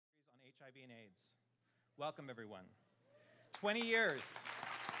HIV and AIDS. Welcome, everyone. 20 years.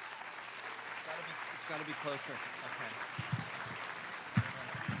 It's got to be closer.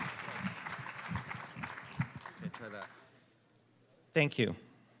 Okay, try that. Thank you.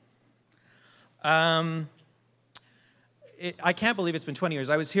 I can't believe it's been 20 years.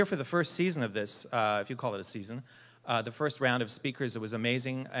 I was here for the first season of this, if you call it a season. The first round of speakers, it was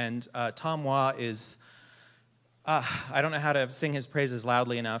amazing. And Tom Waugh is, I don't know how to sing his praises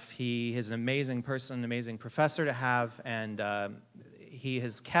loudly enough. He is an amazing person, an amazing professor to have, and he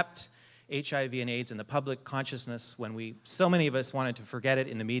has kept HIV and AIDS in the public consciousness when so many of us wanted to forget it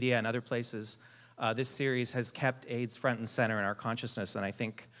in the media and other places. This series has kept AIDS front and center in our consciousness, and I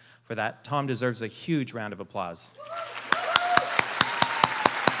think for that, Tom deserves a huge round of applause.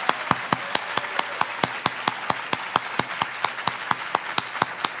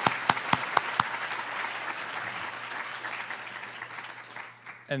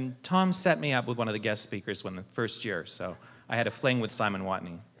 And Tom set me up with one of the guest speakers when the first year, so I had a fling with Simon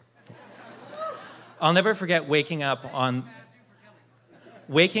Watney. I'll never forget waking up on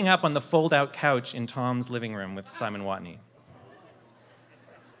the fold-out couch in Tom's living room with Simon Watney.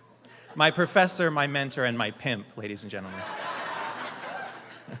 My professor, my mentor, and my pimp, ladies and gentlemen.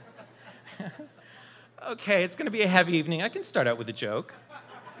 Okay, it's going to be a heavy evening. I can start out with a joke.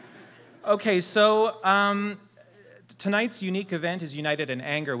 Okay, so tonight's unique event is United in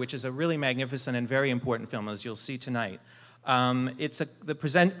Anger, which is a really magnificent and very important film, as you'll see tonight. The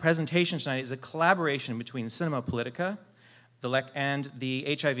presentation tonight is a collaboration between Cinema Politica and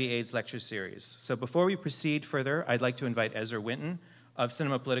the HIV/AIDS lecture series. So before we proceed further, I'd like to invite Ezra Winton of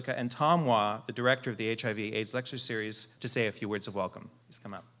Cinema Politica and Tom Waugh, the director of the HIV/AIDS lecture series, to say a few words of welcome. Please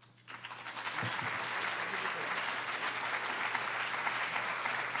come up.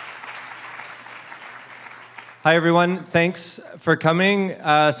 Hi, everyone. Thanks for coming.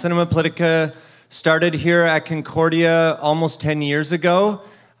 Cinema Politica started here at Concordia almost 10 years ago.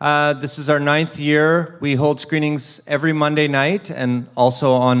 This is our 9th year. We hold screenings every Monday night and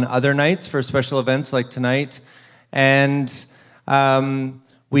also on other nights for special events like tonight. And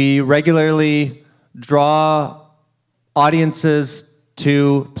we regularly draw audiences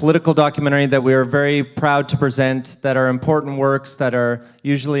to political documentary that we are very proud to present, that are important works that are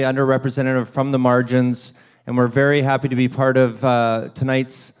usually underrepresented from the margins. And we're very happy to be part of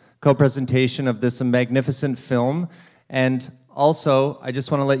tonight's co-presentation of this magnificent film. And also, I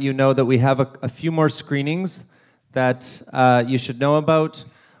just want to let you know that we have a few more screenings that you should know about.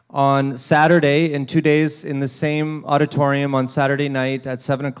 On Saturday, in 2 days, in the same auditorium on Saturday night at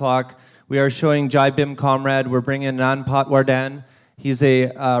 7 o'clock, we are showing Jai Bhim Comrade. We're bringing Anand Patwardhan. He's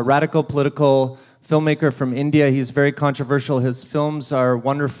a radical political filmmaker from India. He's very controversial. His films are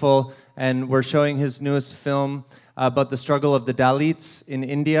wonderful. And we're showing his newest film about the struggle of the Dalits in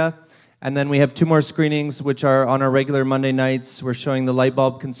India. And then we have 2 more screenings, which are on our regular Monday nights. We're showing The Light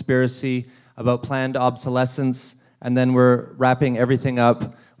Bulb Conspiracy about planned obsolescence. And then we're wrapping everything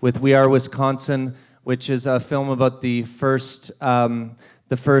up with We Are Wisconsin, which is a film about the first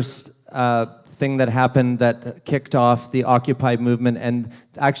thing that happened that kicked off the Occupy movement. And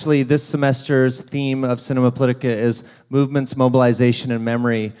actually, this semester's theme of Cinema Politica is movements, mobilization, and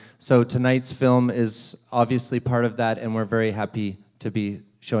memory. So tonight's film is obviously part of that, and we're very happy to be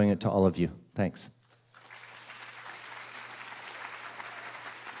showing it to all of you. Thanks.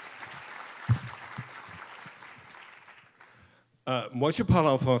 Moi, je parle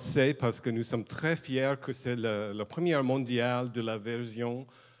en français parce que nous sommes très fiers que c'est la première mondiale de la version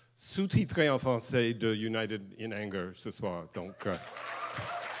sous-titrée en français de United in Anger ce soir. Donc,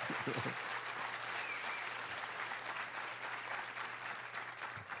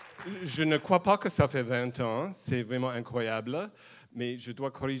 je ne crois pas que ça fait 20 ans, c'est vraiment incroyable, mais je dois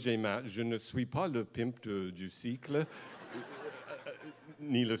corriger Matt, je ne suis pas le pimp du cycle,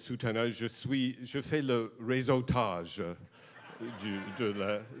 ni le souteneur, je fais le réseautage de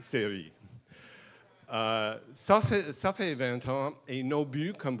la série. Ça fait 20 ans, et nos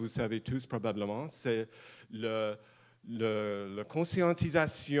buts, comme vous savez tous probablement, c'est la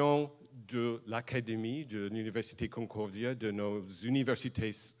conscientisation de l'académie, de l'Université Concordia, de nos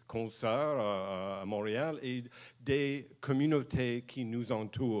universités consoeurs à Montréal et des communautés qui nous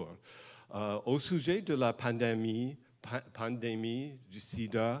entourent. Au sujet de la pandémie du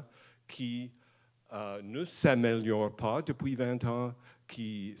sida qui ne s'améliore pas depuis 20 ans,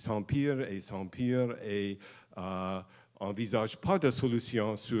 qui s'empire et n'envisage pas de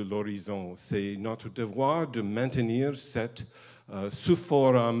solution sur l'horizon. C'est notre devoir de maintenir ce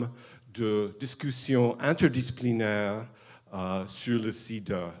forum de discussion interdisciplinaire sur le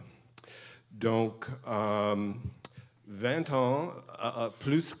sida. Donc, 20 ans,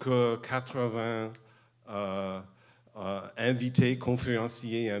 plus que 80 invités,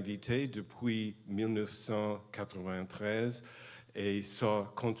 conférenciers invités depuis 1993 et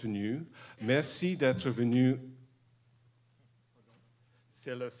ça continue. Merci d'être venu.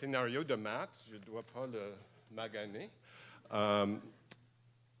 C'est le scénario de Matt, je ne dois pas le maganer.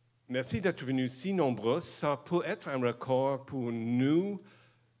 Merci d'être venu si nombreux. Ça peut être un record pour nous.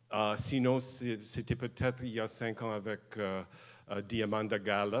 Sinon, c'était peut-être il y a 5 ans avec Diamanda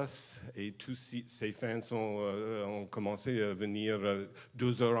Gallas et tous ses fans ont commencé à venir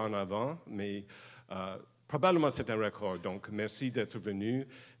 2 heures en avant. Mais probablement c'est un record. Donc, merci d'être venu.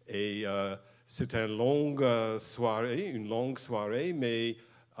 Et c'est une longue soirée, mais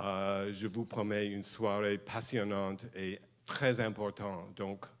je vous promets une soirée passionnante et très importante.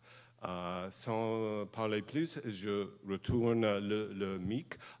 Donc, sans parler plus, je retourne le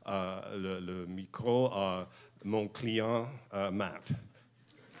micro à mon client Matt.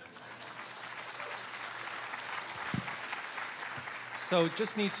 So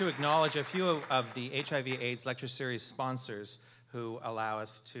just need to acknowledge a few of the HIV/AIDS lecture series sponsors who allow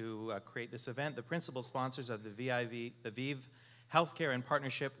us to create this event. The principal sponsors are the VIV Healthcare in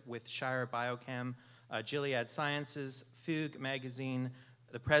partnership with Shire Biochem, Gilead Sciences, Fugue Magazine,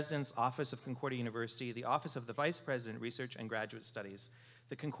 the President's Office of Concordia University, the Office of the Vice President, Research and Graduate Studies,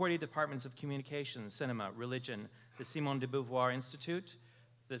 the Concordia Departments of Communication, Cinema, Religion, the Simone de Beauvoir Institute,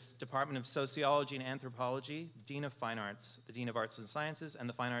 the Department of Sociology and Anthropology, Dean of Fine Arts, the Dean of Arts and Sciences, and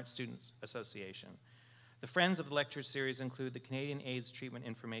the Fine Arts Students Association. The friends of the lecture series include the Canadian AIDS Treatment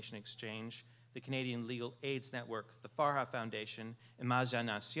Information Exchange, the Canadian Legal AIDS Network, the Farha Foundation,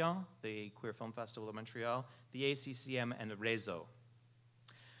 Imagination, the Queer Film Festival of Montreal, the ACCM, and the Réseau.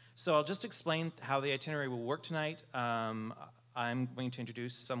 So I'll just explain how the itinerary will work tonight. I'm going to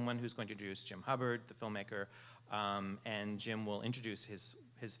introduce someone who's going to introduce Jim Hubbard, the filmmaker, and Jim will introduce his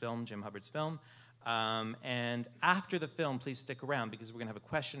film, Jim Hubbard's film. And after the film, please stick around because we're going to have a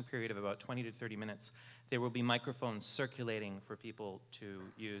question period of about 20 to 30 minutes. There will be microphones circulating for people to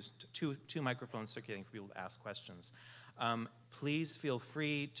use, two microphones circulating for people to ask questions. Please feel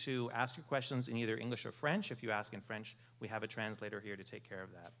free to ask your questions in either English or French. If you ask in French, we have a translator here to take care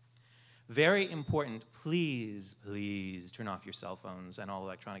of that. Very important, please turn off your cell phones and all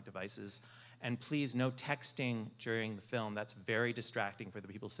electronic devices. And please, no texting during the film. That's very distracting for the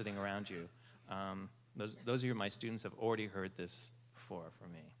people sitting around you. Those of you, my students, have already heard this before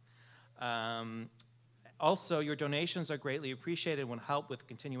from me. Also, your donations are greatly appreciated and will help with the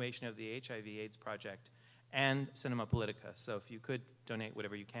continuation of the HIV/AIDS project and Cinema Politica. So if you could donate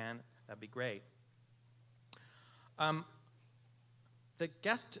whatever you can, that'd be great. The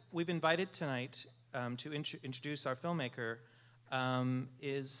guest we've invited tonight to introduce our filmmaker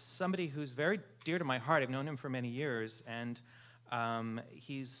is somebody who's very dear to my heart. I've known him for many years, and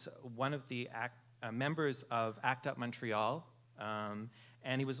he's one of the members of ACT UP Montreal,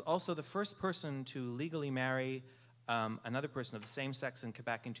 and he was also the first person to legally marry another person of the same sex in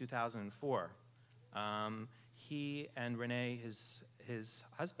Quebec in 2004. He and Renee, his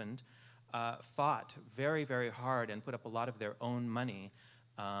husband, fought very, very hard and put up a lot of their own money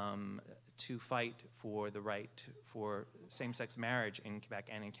to fight for the right for same-sex marriage in Quebec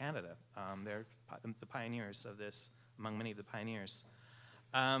and in Canada. They're the pioneers of this, among many of the pioneers.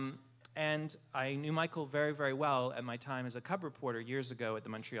 And I knew Michael very, very well at my time as a cub reporter years ago at the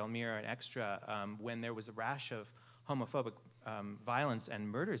Montreal Mirror and Extra when there was a rash of homophobic violence and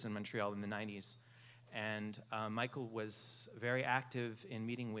murders in Montreal in the 90s. And Michael was very active in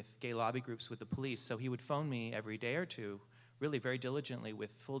meeting with gay lobby groups with the police, so he would phone me every day or two, really very diligently,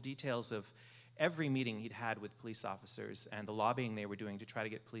 with full details of every meeting he'd had with police officers and the lobbying they were doing to try to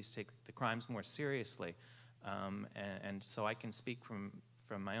get police to take the crimes more seriously. And so I can speak from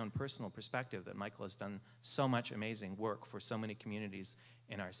my own personal perspective that Michael has done so much amazing work for so many communities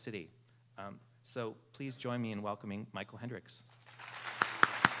in our city. So please join me in welcoming Michael Hendricks.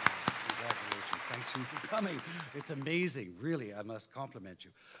 Congratulations. Thanks for coming. It's amazing. Really, I must compliment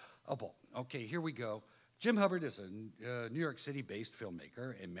you. Oh, boy. Okay, here we go. Jim Hubbard is a New York City-based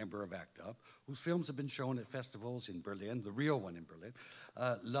filmmaker and member of ACT UP, whose films have been shown at festivals in Berlin, the real one in Berlin,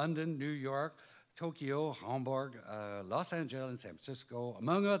 London, New York, Tokyo, Hamburg, Los Angeles, and San Francisco,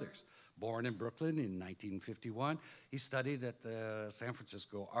 among others. Born in Brooklyn in 1951, he studied at the San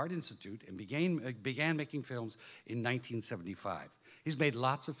Francisco Art Institute and began making films in 1975. He's made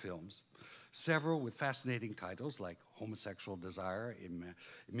lots of films, several with fascinating titles like Homosexual Desire in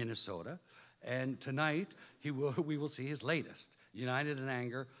Minnesota. And tonight, we will see his latest, United in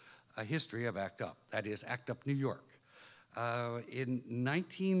Anger, A History of ACT UP, that is ACT UP New York. In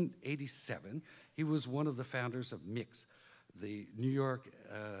 1987, He was one of the founders of MIX, the New York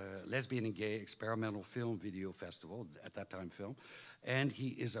Lesbian and Gay Experimental Film Video Festival, at that time film, and he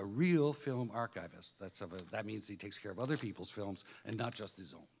is a real film archivist. That means he takes care of other people's films and not just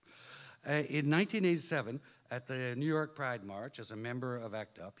his own. In 1987, at the New York Pride March, as a member of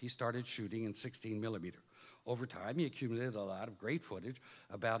ACT UP, he started shooting in 16mm. Over time, he accumulated a lot of great footage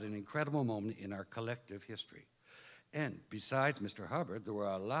about an incredible moment in our collective history. And besides Mr. Hubbard, there were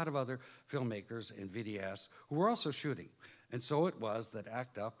a lot of other filmmakers and vidyasts who were also shooting. And so it was that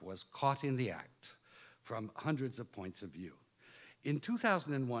ACT UP was caught in the act from hundreds of points of view. In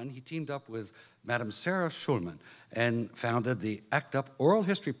 2001, he teamed up with Madam Sarah Shulman and founded the ACT UP Oral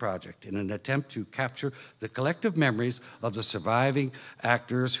History Project in an attempt to capture the collective memories of the surviving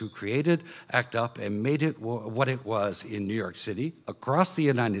actors who created ACT UP and made it what it was in New York City, across the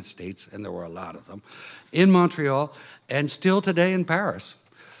United States, and there were a lot of them, in Montreal, and still today in Paris.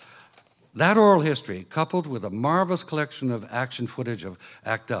 That oral history, coupled with a marvelous collection of action footage of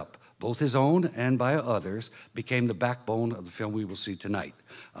ACT UP, both his own and by others, became the backbone of the film we will see tonight.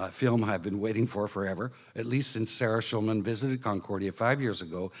 A film I've been waiting for forever, at least since Sarah Shulman visited Concordia 5 years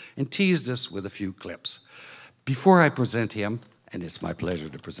ago and teased us with a few clips. Before I present him, and it's my pleasure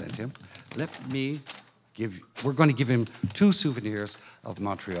to present him, we're going to give him 2 souvenirs of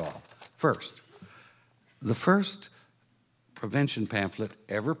Montreal. First, the first prevention pamphlet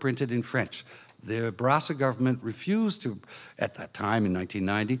ever printed in French. The Bourassa government refused to, at that time in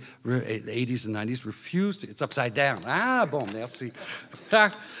 1990, the 80s and 90s, refused to, it's upside down. Ah, bon, merci.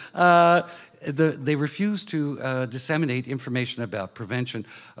 They refused to disseminate information about prevention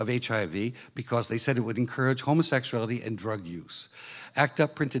of HIV because they said it would encourage homosexuality and drug use. ACT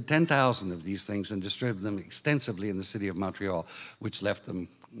UP printed 10,000 of these things and distributed them extensively in the city of Montreal, which left them,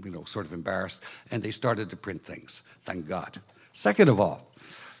 sort of embarrassed, and they started to print things, thank God. Second of all,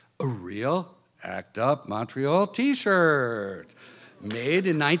 a real ACT UP Montreal t-shirt, made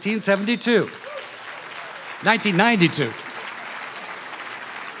in 1972. 1992.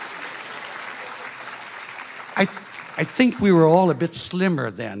 I think we were all a bit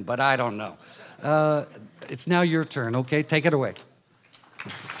slimmer then, but I don't know. It's now your turn, okay? Take it away.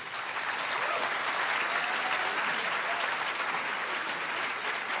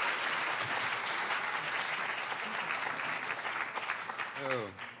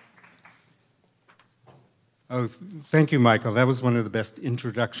 Oh, thank you, Michael. That was one of the best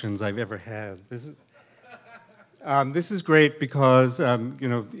introductions I've ever had. This is great because,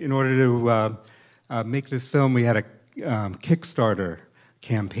 in order to make this film, we had a Kickstarter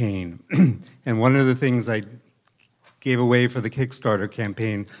campaign. And one of the things I gave away for the Kickstarter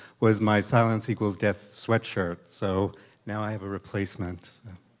campaign was my Silence Equals Death sweatshirt. So now I have a replacement.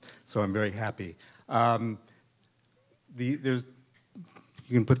 So I'm very happy. You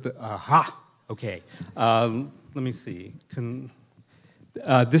can put the, okay, let me see.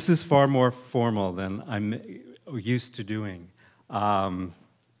 This is far more formal than I'm used to doing.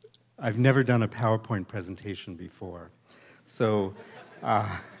 I've never done a PowerPoint presentation before. So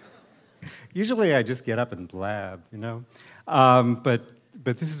usually I just get up and blab, But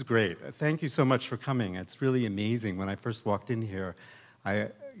this is great. Thank you so much for coming. It's really amazing. When I first walked in here,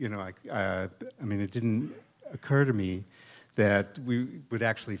 it didn't occur to me that we would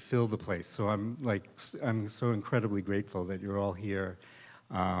actually fill the place. So I'm so incredibly grateful that you're all here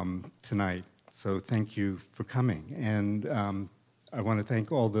tonight. So thank you for coming. And I want to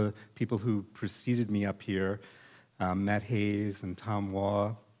thank all the people who preceded me up here, Matt Hayes and Tom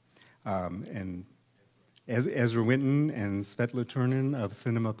Waugh, and Ezra Winton and Svetla Turnin of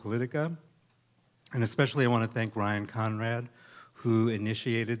Cinema Politica. And especially I want to thank Ryan Conrad, who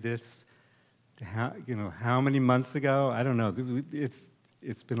initiated this. How many months ago? I don't know. It's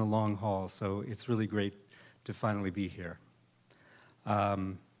been a long haul, so it's really great to finally be here.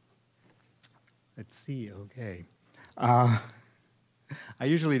 Let's see, okay. I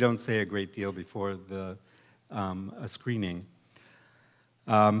usually don't say a great deal before a screening,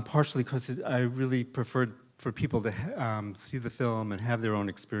 partially because I really prefer for people to see the film and have their own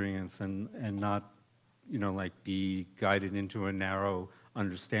experience and not, be guided into a narrow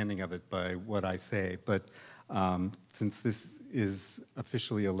understanding of it by what I say. But since this is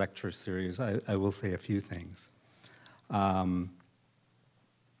officially a lecture series, I will say a few things. As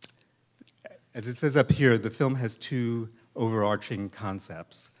it says up here, the film has 2 overarching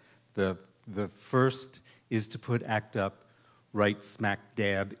concepts. The first is to put ACT UP right smack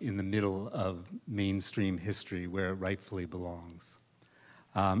dab in the middle of mainstream history where it rightfully belongs.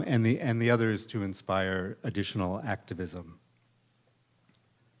 And the other is to inspire additional activism.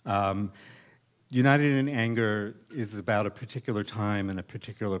 United in Anger is about a particular time and a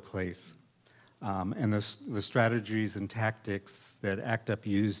particular place. And the strategies and tactics that ACT UP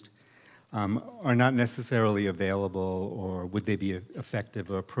used are not necessarily available, or would they be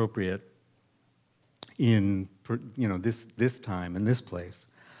effective or appropriate in this time and this place.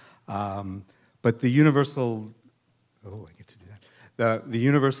 But the universal, I get to do that. The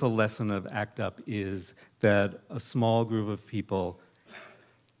universal lesson of ACT UP is that a small group of people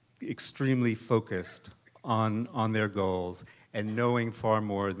extremely focused on their goals and knowing far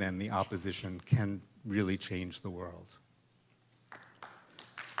more than the opposition can really change the world.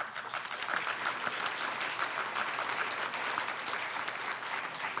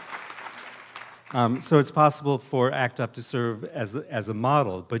 So it's possible for ACT UP to serve as a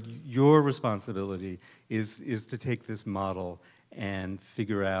model, but your responsibility is to take this model and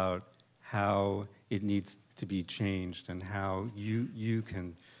figure out how it needs to be changed and how you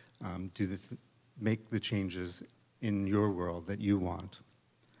can do this, make the changes in your world that you want.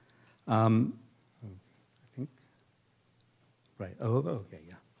 I think, right, okay,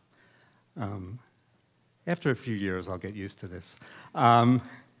 yeah. After a few years, I'll get used to this.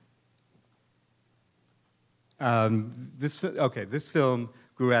 This film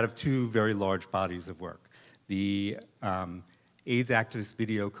grew out of two very large bodies of work. The AIDS activist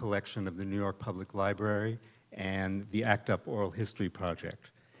video collection of the New York Public Library and the ACT UP Oral History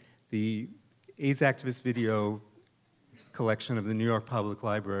Project. The AIDS activist video collection of the New York Public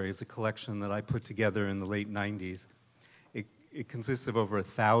Library is a collection that I put together in the late 90s. It consists of over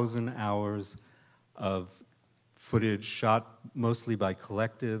 1,000 hours of footage shot mostly by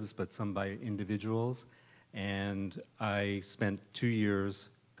collectives, but some by individuals. And I spent 2 years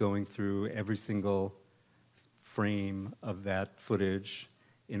going through every single frame of that footage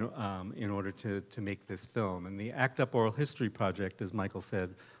in order to make this film. And the ACT UP Oral History Project, as Michael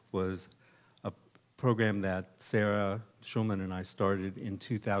said, was a program that Sarah Shulman and I started in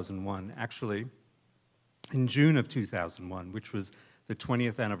 2001. Actually, in June of 2001, which was the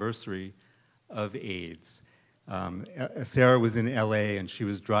 20th anniversary of AIDS. Sarah was in LA and she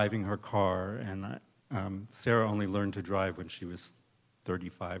was driving her car, and Sarah only learned to drive when she was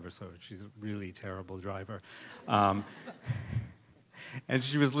 35 or so. She's a really terrible driver. And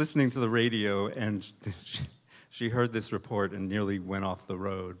she was listening to the radio, and she heard this report and nearly went off the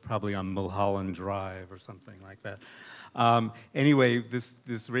road, probably on Mulholland Drive or something like that. Anyway,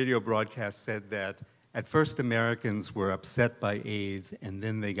 this radio broadcast said that at first Americans were upset by AIDS, and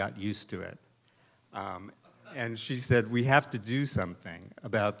then they got used to it. And she said, we have to do something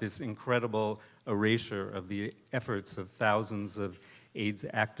about this incredible erasure of the efforts of thousands of AIDS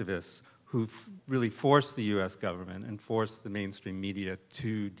activists who really forced the US government and forced the mainstream media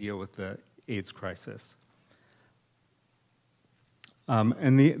to deal with the AIDS crisis.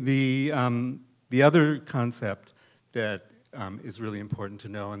 And the other concept that is really important to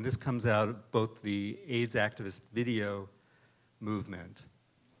know, and this comes out of both the AIDS activist video movement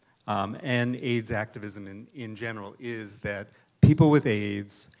and AIDS activism in general, is that people with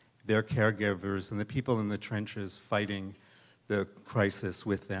AIDS, their caregivers, and the people in the trenches fighting the crisis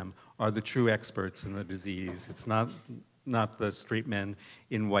with them are the true experts in the disease. It's not the straight men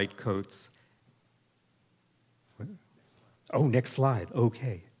in white coats. Oh, next slide,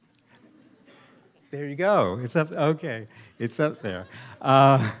 okay. There you go, it's up, okay, it's up there.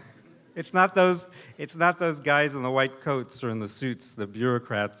 It's not those guys in the white coats or in the suits, the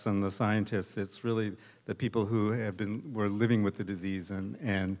bureaucrats and the scientists. It's really the people who were living with the disease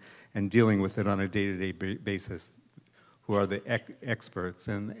and dealing with it on a day-to-day basis, who are the experts.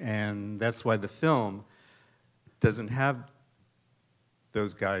 And that's why the film doesn't have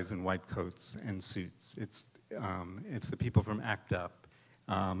those guys in white coats and suits. It's the people from ACT UP.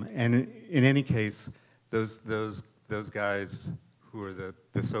 And in any case, those guys who are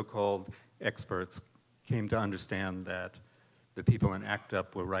the so-called experts came to understand that the people in ACT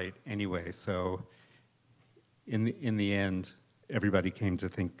UP were right anyway. So in the end, everybody came to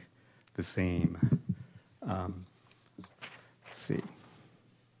think the same. Let's see.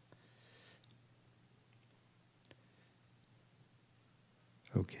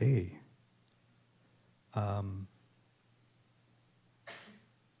 Okay.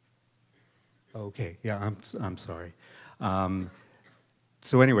 Okay, yeah, I'm sorry.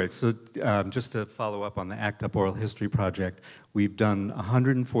 So anyway, just to follow up on the ACT UP Oral History Project, we've done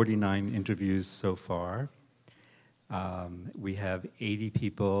 149 interviews so far. We have 80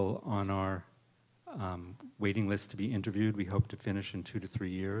 people on our waiting list to be interviewed. We hope to finish in 2 to 3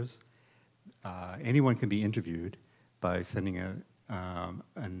 years. Anyone can be interviewed by sending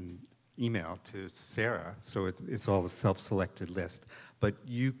an email to Sarah, so it's all a self-selected list. But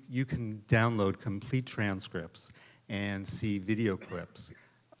you can download complete transcripts and see video clips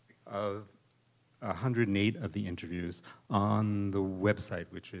of 108 of the interviews on the website,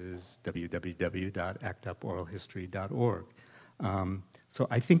 which is www.actuporalhistory.org. So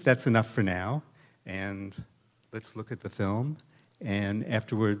I think that's enough for now, and let's look at the film, and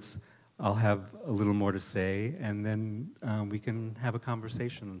afterwards I'll have a little more to say, and then we can have a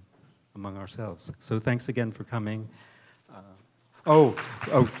conversation among ourselves. So thanks again for coming.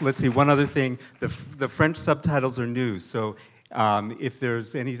 Let's see, one other thing. The French subtitles are new, so if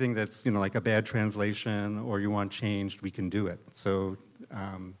there's anything that's, like a bad translation or you want changed, we can do it. So,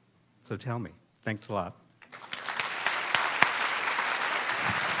 so tell me. Thanks a lot.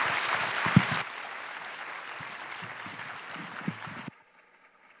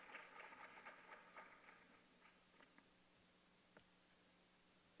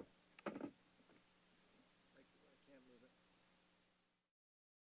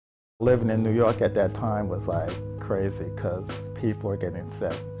 Living in New York at that time was like crazy because people are getting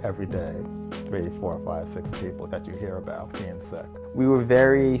sick every day. 3, 4, 5, 6 people that you hear about being sick. We were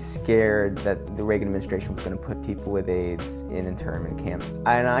very scared that the Reagan administration was going to put people with AIDS in internment camps.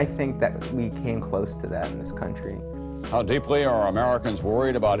 And I think that we came close to that in this country. How deeply are Americans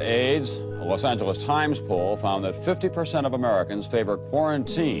worried about AIDS? A Los Angeles Times poll found that 50% of Americans favor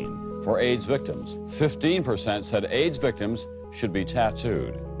quarantine for AIDS victims. 15% said AIDS victims should be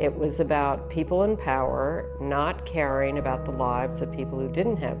tattooed. It was about people in power not caring about the lives of people who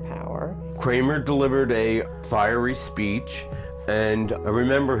didn't have power. Kramer delivered a fiery speech, and I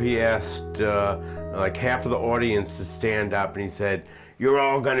remember he asked like half of the audience to stand up, and he said, "You're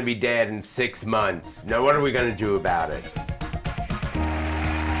all going to be dead in 6 months. Now what are we going to do about it?"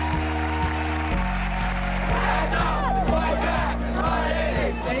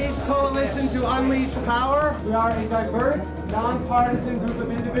 Coalition to unleash power. We are a diverse, nonpartisan group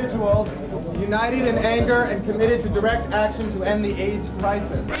of individuals united in anger and committed to direct action to end the AIDS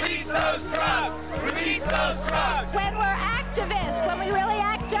crisis. Release those drugs! Release those drugs! When we're activists, when we really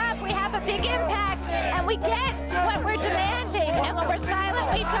act up, we have a big impact and we get what we're demanding. And when we're silent,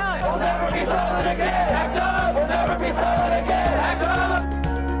 we don't. We'll never be silent again! Act up! We'll never be silent again! Act up!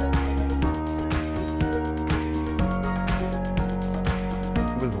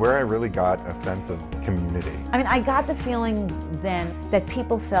 Was where I really got a sense of community. I mean, I got the feeling then that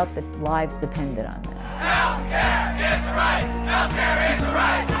people felt that lives depended on them. Healthcare is the right! Healthcare is the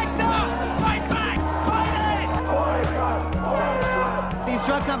right! Act up! Fight back! Fight it! These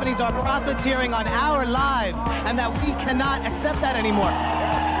drug companies are profiteering on our lives, and that we cannot accept that anymore.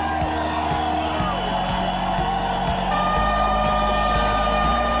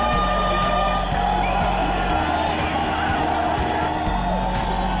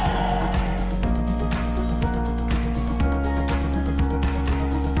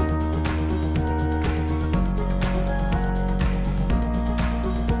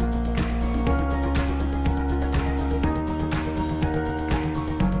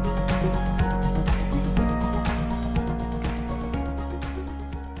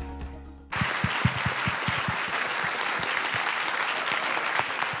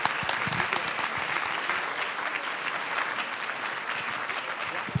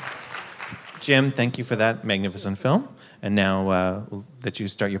 Jim, thank you for that magnificent film. And now we'll let you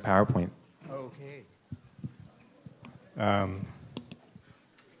start your PowerPoint. Okay.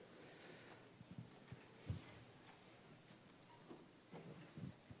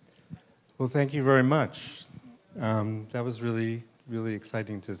 Well, thank you very much. That was really, really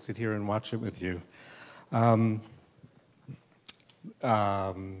exciting to sit here and watch it with you. Let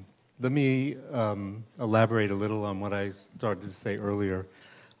me elaborate a little on what I started to say earlier.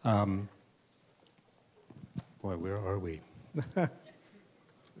 Boy, where are we?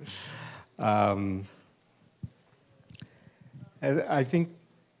 I think,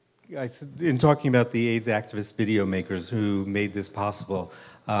 in talking about the AIDS activist video makers who made this possible,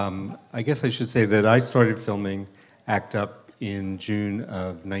 I guess I should say that I started filming ACT UP in June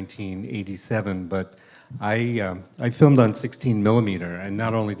of 1987, but I filmed on 16 millimeter, and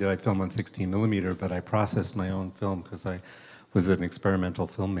not only did I film on 16 millimeter, but I processed my own film because I was an experimental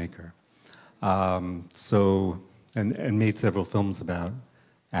filmmaker. And made several films about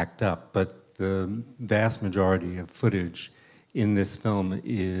ACT UP, but the vast majority of footage in this film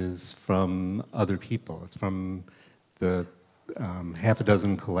is from other people. It's from the half a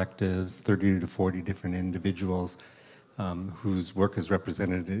dozen collectives, 30 to 40 different individuals whose work is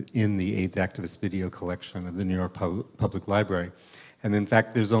represented in the AIDS activist video collection of the New York Public Library. And in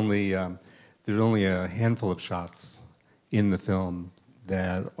fact, there's only a handful of shots in the film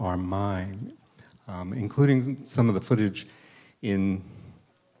that are mine, including some of the footage in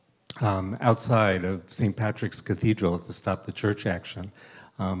outside of St. Patrick's Cathedral at the Stop the Church action.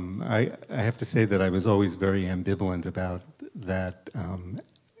 I have to say that I was always very ambivalent about that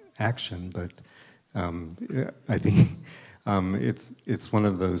action, but I think it's one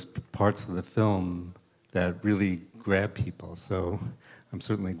of those parts of the film that really grab people. So I'm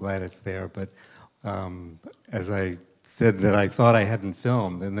certainly glad it's there. But as I said, that I thought I hadn't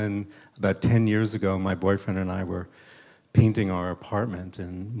filmed, and then about 10 years ago, my boyfriend and I were painting our apartment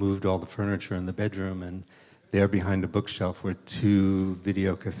and moved all the furniture in the bedroom, and there behind a bookshelf were 2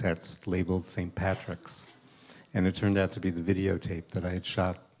 video cassettes labeled St. Patrick's. And it turned out to be the videotape that I had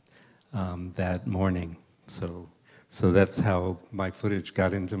shot that morning. So that's how my footage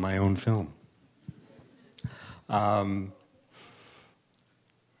got into my own film.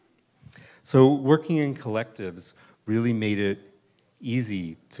 So working in collectives really made it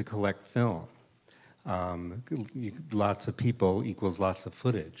easy to collect film. Lots of people equals lots of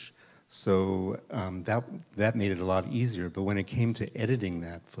footage. So that made it a lot easier. But when it came to editing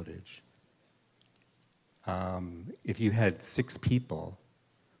that footage, if you had 6 people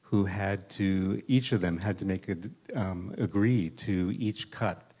who had to, each of them had to make agree to each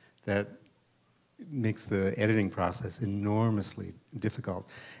cut, that makes the editing process enormously difficult.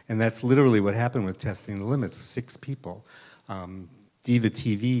 And that's literally what happened with Testing the Limits, 6 people. Diva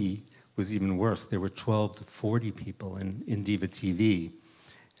TV was even worse. There were 12 to 40 people in Diva TV.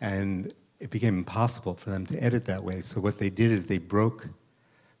 And it became impossible for them to edit that way. So what they did is they broke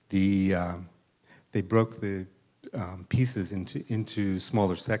the pieces into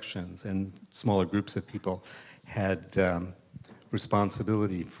smaller sections, and smaller groups of people had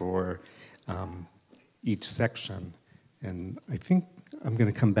responsibility for each section. And I think I'm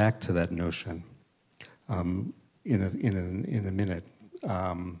going to come back to that notion in a minute.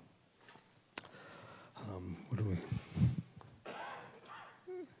 What do we?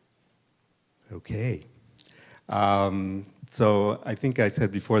 Okay. So I think I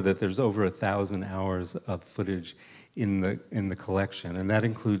said before that there's over 1,000 hours of footage in the collection, and that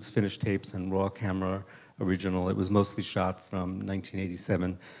includes finished tapes and raw camera original. It was mostly shot from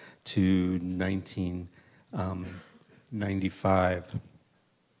 1987 to 1995.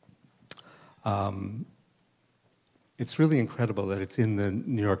 It's really incredible that it's in the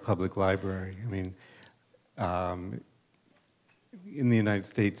New York Public Library. I mean, in the United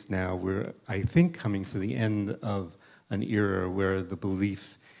States now, we're, I think, coming to the end of an era where the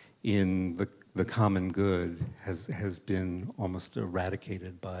belief in the common good has been almost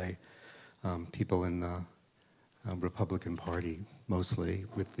eradicated by people in the Republican Party, mostly,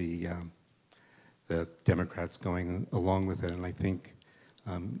 with the Democrats going along with it. And I think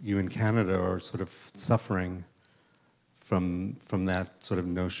you in Canada are sort of suffering from that sort of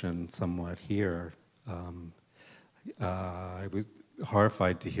notion somewhat here. I was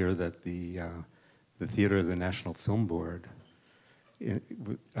horrified to hear that the Theater of the National Film Board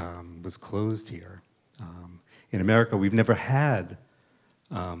was closed here. In America, we've never had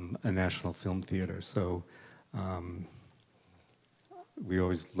a national film theater, so we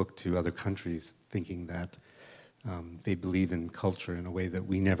always look to other countries thinking that they believe in culture in a way that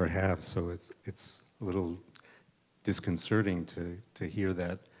we never have, so it's a little disconcerting to hear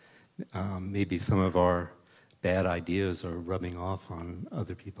that maybe some of our bad ideas are rubbing off on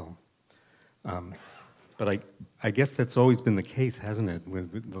other people. But I guess that's always been the case, hasn't it,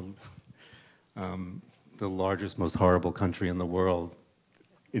 with the largest, most horrible country in the world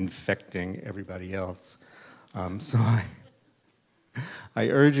infecting everybody else. So I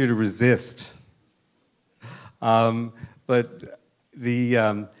urge you to resist. But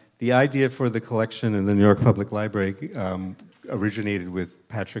the idea for the collection in the New York Public Library originated with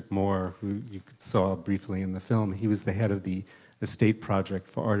Patrick Moore, who you saw briefly in the film. He was the head of the Estate Project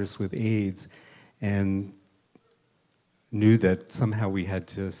for Artists with AIDS, and knew that somehow we had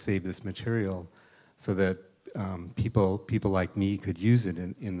to save this material so that people like me could use it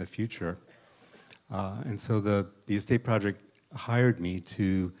in the future. And so the Estate Project hired me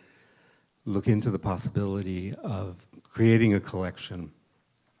to look into the possibility of creating a collection.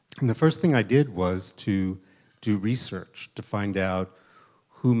 And the first thing I did was to do research to find out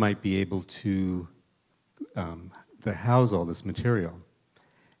who might be able to house all this material.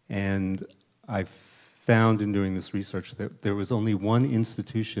 And I found in doing this research that there was only one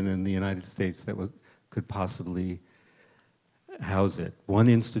institution in the United States that could possibly house it. One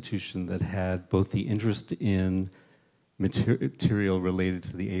institution that had both the interest in material related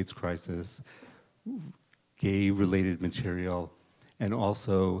to the AIDS crisis, gay-related material, and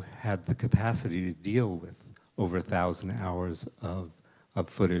also had the capacity to deal with over 1,000 hours of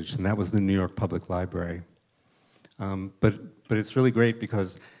footage, and that was the New York Public Library. But it's really great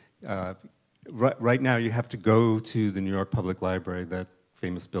because right now you have to go to the New York Public Library that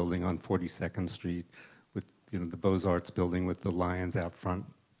famous building on 42nd Street with, you know, the Beaux-Arts building with the lions out front.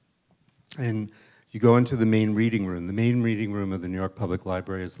 And you go into the main reading room. The main reading room of the New York Public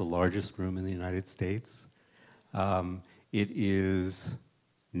Library is the largest room in the United States. It is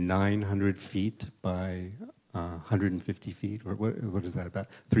 900 feet by 150 feet, or what is that, about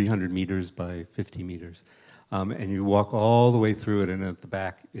 300 meters by 50 meters. And you walk all the way through it, and at the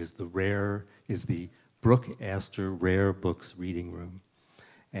back is the Brooke Astor Rare Books Reading Room.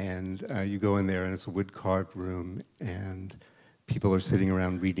 And you go in there, and it's a wood-carved room, and people are sitting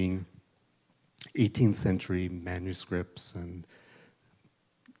around reading 18th century manuscripts and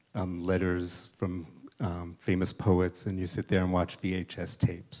letters from famous poets, and you sit there and watch VHS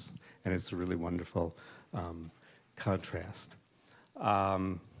tapes, and it's a really wonderful contrast.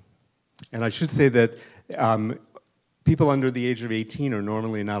 And I should say that people under the age of 18 are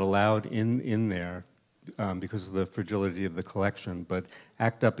normally not allowed in there because of the fragility of the collection, but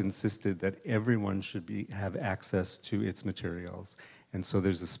ACT UP insisted that everyone should have access to its materials. And so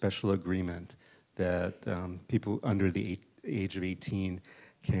there's a special agreement that people under the age of 18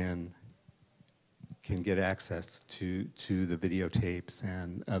 can get access to the videotapes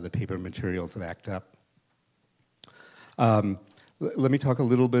and the paper materials of ACT UP. Let me talk a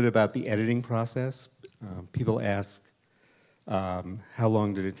little bit about the editing process. People ask, how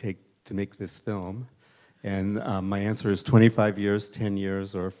long did it take to make this film? And my answer is 25 years, 10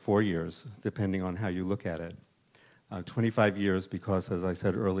 years, or 4 years, depending on how you look at it. 25 years because, as I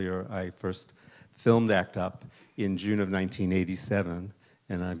said earlier, I first filmed ACT UP in June of 1987,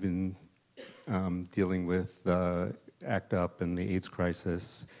 and I've been dealing with ACT UP and the AIDS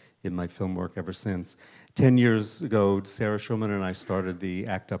crisis in my film work ever since. 10 years ago, Sarah Shulman and I started the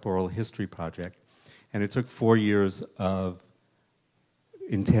ACT UP Oral History Project, and it took 4 years of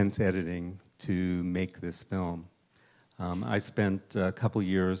intense editing to make this film. I spent a couple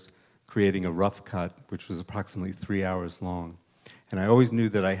years creating a rough cut, which was approximately 3 hours long. And I always knew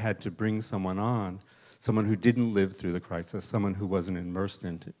that I had to bring someone on, someone who didn't live through the crisis, someone who wasn't immersed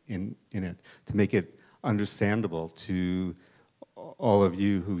in it, to make it understandable to all of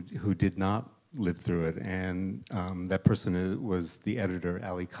you who did not live through it. And that person was the editor,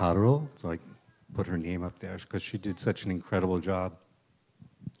 Ali Cotterill, so I put her name up there because she did such an incredible job.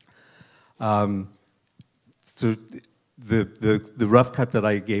 So the rough cut that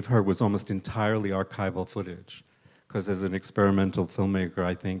I gave her was almost entirely archival footage, because as an experimental filmmaker,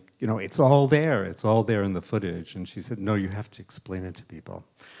 I think, you know, it's all there in the footage. And she said, no, you have to explain it to people.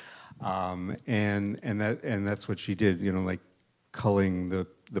 And that's what she did, you know, like culling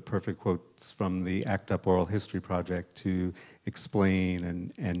the perfect quotes from the ACT UP Oral History Project to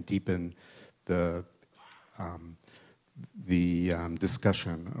explain and deepen the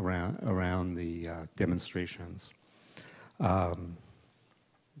discussion around the demonstrations. Let's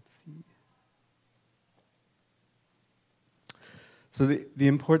see. So the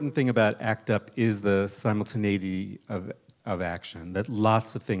important thing about ACT UP is the simultaneity of action, that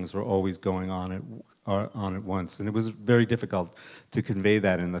lots of things are always going on at once. And it was very difficult to convey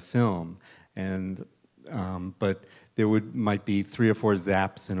that in the film. And, but there might be 3 or 4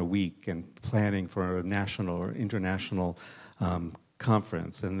 zaps in a week and planning for a national or international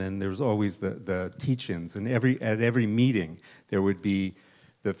conference. And then there's always the teach-ins. And at every meeting, there would be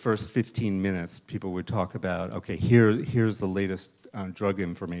the first 15 minutes, people would talk about, okay, here's the latest drug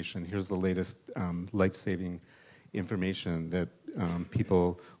information, here's the latest life-saving information that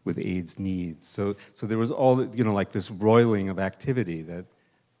people with AIDS need. So there was all, you know, like this roiling of activity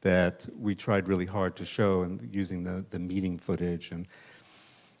that we tried really hard to show, and using the meeting footage and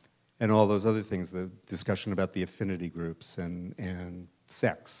all those other things, the discussion about the affinity groups and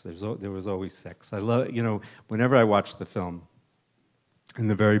sex. There was always sex. I love, you know, whenever I watch the film, in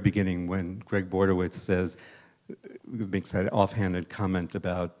the very beginning when Greg Bordowitz makes that offhanded comment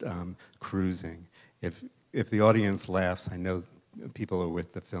about cruising, if the audience laughs, I know people are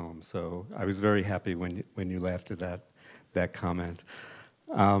with the film. So I was very happy when you laughed at that comment.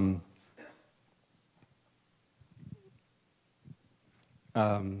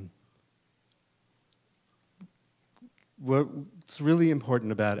 What's really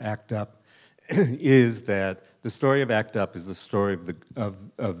important about ACT UP is that the story of ACT UP is the story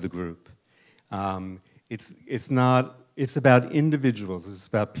of the group. It's about individuals. It's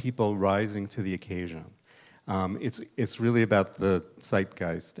about people rising to the occasion. It's really about the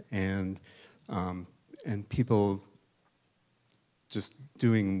zeitgeist and people just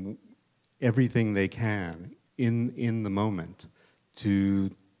doing everything they can in the moment to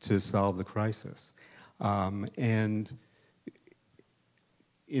solve the crisis. And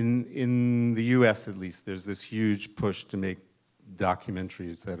in the US, at least, there's this huge push to make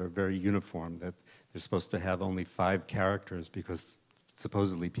documentaries that are very uniform, that they're supposed to have only 5 characters because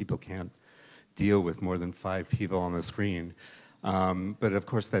supposedly people can't deal with more than 5 people on the screen. But of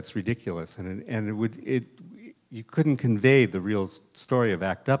course that's ridiculous, and you couldn't convey the real story of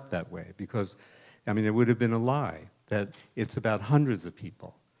ACT UP that way, because, I mean, it would have been a lie, that it's about hundreds of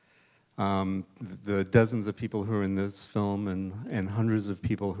people. The dozens of people who are in this film and hundreds of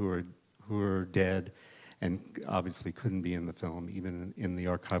people who are dead and obviously couldn't be in the film, even in the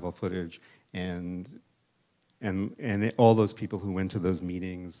archival footage, and all those people who went to those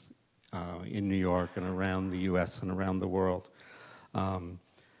meetings in New York and around the US and around the world.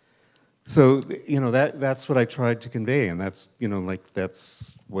 So, you know, that's what I tried to convey, and that's, you know, like,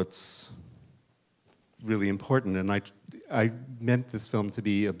 that's what's really important. And I meant this film to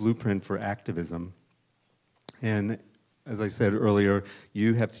be a blueprint for activism. And as I said earlier,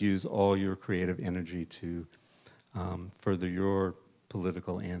 you have to use all your creative energy to further your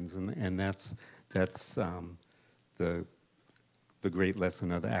political ends, and that's the great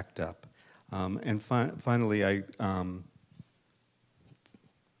lesson of ACT UP. And finally, I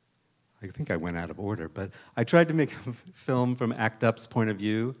think I went out of order, but I tried to make a film from ACT UP's point of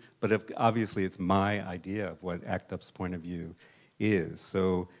view, but obviously it's my idea of what ACT UP's point of view is.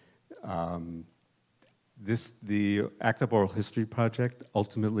 So the ACT UP Oral History Project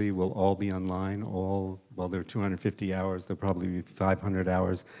ultimately will all be online. Well, there are 250 hours. There'll probably be 500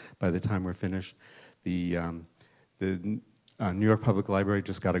 hours by the time we're finished. The New York Public Library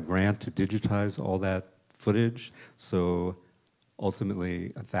just got a grant to digitize all that footage, so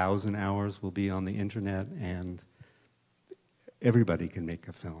ultimately 1,000 hours will be on the internet, and everybody can make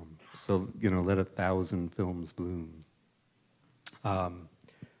a film. So, you know, let 1,000 films bloom.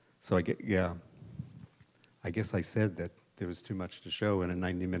 So I guess I said that there was too much to show in a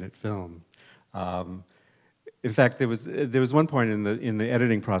 90-minute film. In fact, there was one point in the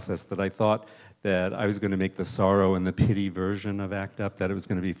editing process that I thought that I was going to make the sorrow and the pity version of ACT UP, that it was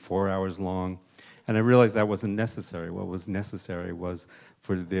going to be 4 hours long. And I realized that wasn't necessary. What was necessary was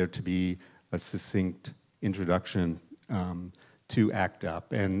for there to be a succinct introduction to ACT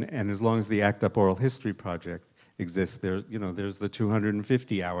UP. And as long as the ACT UP Oral History Project exists, there's the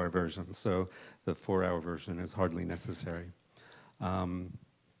 250-hour version. So the 4-hour version is hardly necessary.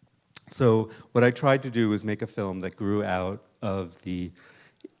 So what I tried to do was make a film that grew out of the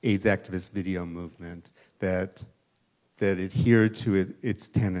AIDS activist video movement, that adhered to its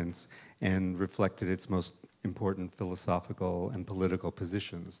tenets and reflected its most important philosophical and political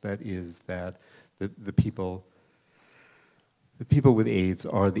positions. That is that the people with AIDS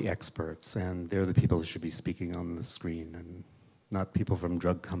are the experts, and they're the people who should be speaking on the screen, and not people from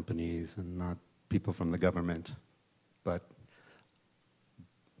drug companies and not people from the government, but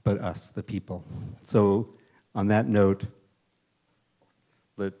us, the people. So on that note,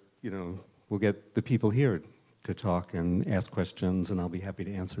 we'll get the people here to talk and ask questions, and I'll be happy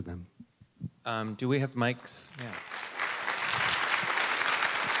to answer them. Do we have mics? Yeah.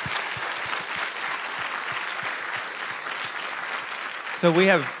 So we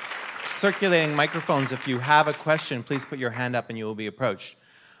have circulating microphones. If you have a question, please put your hand up and you will be approached.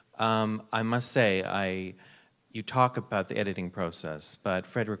 I must say, you talk about the editing process, but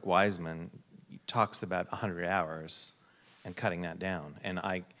Frederick Wiseman talks about 100 hours and cutting that down. And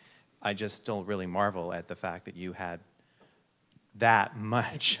I just still really marvel at the fact that you had that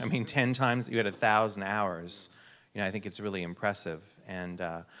much. I mean, 10 times, you had 1,000 hours. You know, I think it's really impressive. And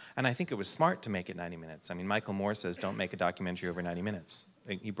I think it was smart to make it 90 minutes. I mean, Michael Moore says, don't make a documentary over 90 minutes.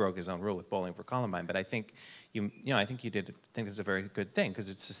 He broke his own rule with Bowling for Columbine. But I think I think it's a very good thing, because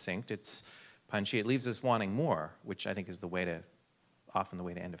it's succinct, it's punchy, it leaves us wanting more, which I think is often the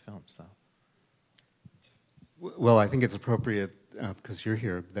way to end a film. So. Well, I think it's appropriate, because you're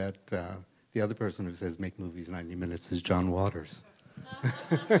here, that the other person who says make movies 90 minutes is John Waters.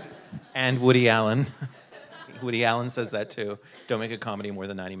 And Woody Allen. Woody Allen says that too. Don't make a comedy more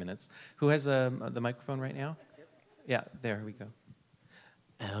than 90 minutes. Who has the microphone right now? Yeah, there we go.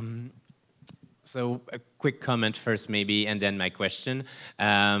 So a quick comment first maybe, and then my question.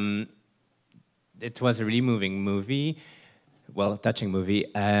 It was a really moving movie, well, touching movie.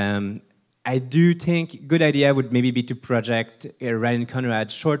 I do think good idea would maybe be to project Ryan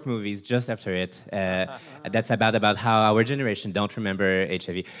Conrad short movies just after it. That's about how our generation don't remember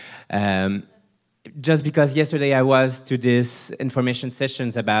HIV. Just because yesterday I was to this information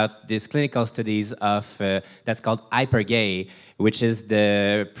sessions about these clinical studies of, that's called hypergay, which is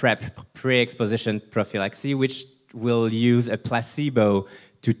the pre-exposition prophylaxis, which will use a placebo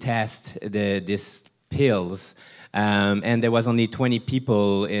to test these pills. And there was only 20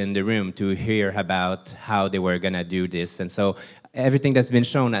 people in the room to hear about how they were gonna do this. And so everything that's been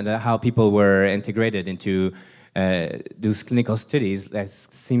shown and how people were integrated into those clinical studies that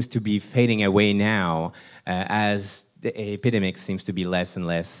seems to be fading away now as the epidemic seems to be less and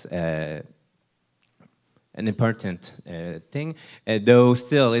less an important thing, though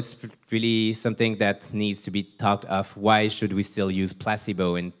still it's really something that needs to be talked of. Why should we still use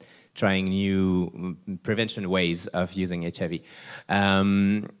placebo in trying new prevention ways of using HIV?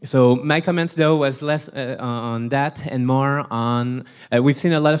 So my comments though was less on that and more on, we've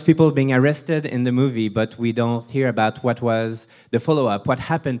seen a lot of people being arrested in the movie, but we don't hear about what was the follow-up, what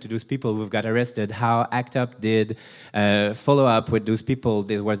happened to those people who got arrested, how ACT UP did follow up with those people.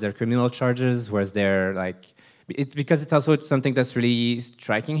 Was there criminal charges? Was there like, it's because it's also something that's really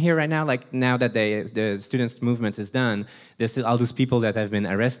striking here right now. Like now that the students' movement is done, there's still all those people that have been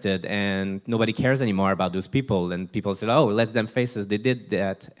arrested, and nobody cares anymore about those people. And people said, "Oh, let them face it. They did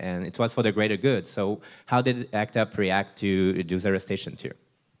that, and it was for the greater good." So, how did ACT UP react to those arrestations here?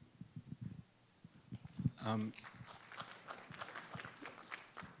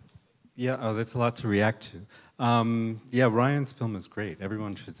 Yeah, that's a lot to react to. Yeah, Ryan's film is great.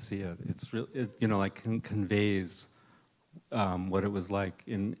 Everyone should see it. It's real, you know, like conveys what it was like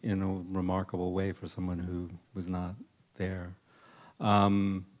in a remarkable way for someone who was not there. I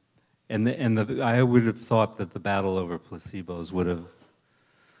would have thought that the battle over placebos would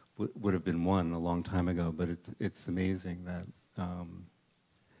have been won a long time ago. But it's amazing that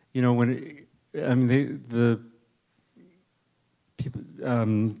you know, the people,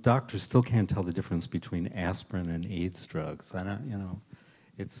 doctors still can't tell the difference between aspirin and AIDS drugs. I don't, you know,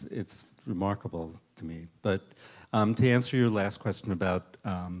 it's remarkable to me. But to answer your last question about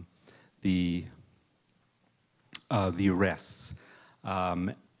the arrests,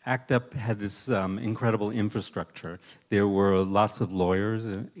 ACT UP had this incredible infrastructure. There were lots of lawyers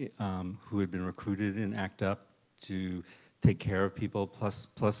who had been recruited in ACT UP to take care of people.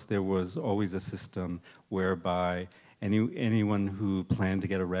 Plus, there was always a system whereby anyone who planned to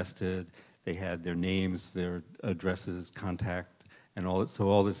get arrested, they had their names, their addresses, contact, and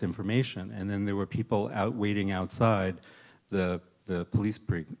all this information. And then there were people waiting outside the police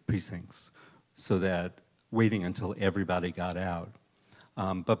precincts, so that waiting until everybody got out.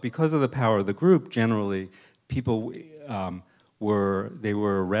 But because of the power of the group, generally people were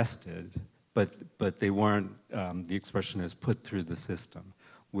arrested, but they weren't. The expression is put through the system,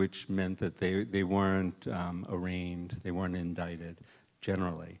 which meant that they weren't arraigned, they weren't indicted,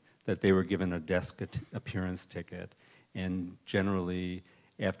 generally, that they were given a desk appearance ticket, and generally,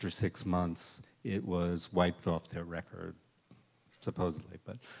 after 6 months, it was wiped off their record, supposedly.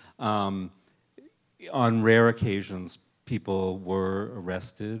 But on rare occasions, people were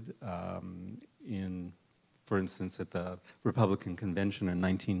arrested. For instance, at the Republican Convention in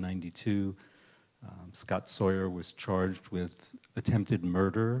 1992, Scott Sawyer was charged with attempted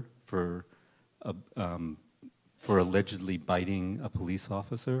murder for allegedly biting a police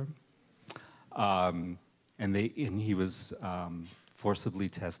officer, and he was forcibly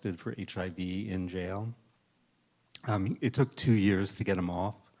tested for HIV in jail. It took 2 years to get him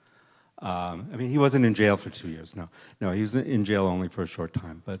off. I mean, he wasn't in jail for 2 years. No, he was in jail only for a short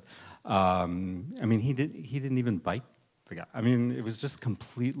time. But I mean, he didn't even bite the guy. I mean, it was just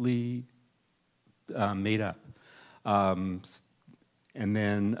completely made up. And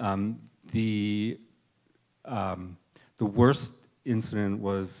then the worst incident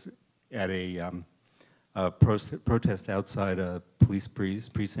was at a protest outside a police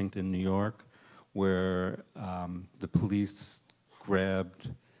precinct in New York, where the police grabbed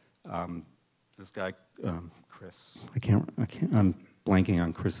this guy, Chris. I'm blanking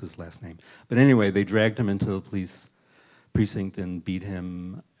on Chris's last name. But anyway, they dragged him into the police precinct and beat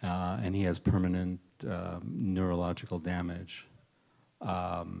him, and he has permanent neurological damage.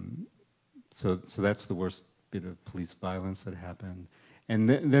 So that's the worst bit of police violence that happened. And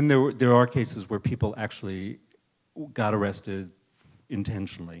then there are cases where people actually got arrested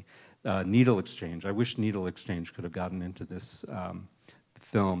intentionally. Needle exchange. I wish needle exchange could have gotten into this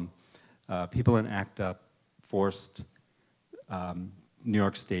film. People in ACT UP forced New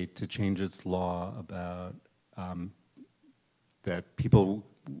York State to change its law about that people,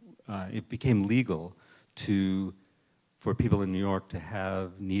 it became legal for people in New York to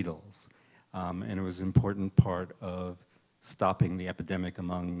have needles. And it was an important part of stopping the epidemic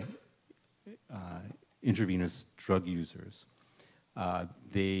among intravenous drug users.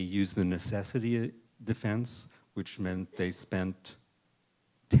 They used the necessity defense, which meant they spent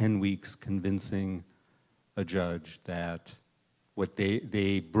 10 weeks convincing a judge that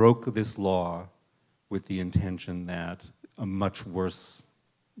they broke this law with the intention that a much worse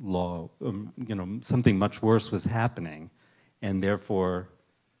law, you know, something much worse was happening, and therefore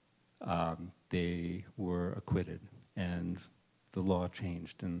they were acquitted, and the law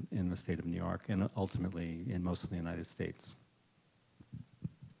changed in the state of New York and ultimately in most of the United States.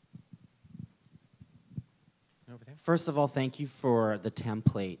 First of all, thank you for the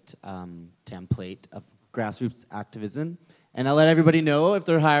template of grassroots activism. And I'll let everybody know if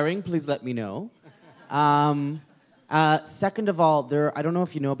they're hiring, please let me know. Second of all, I don't know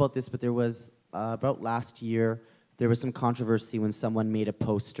if you know about this, but there was, about last year, there was some controversy when someone made a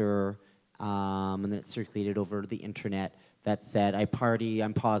poster and then it circulated over the internet that said, I party,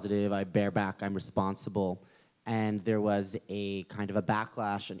 I'm positive, I bear back, I'm responsible. And there was a kind of a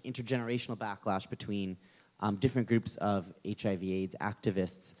backlash, an intergenerational backlash between different groups of HIV/AIDS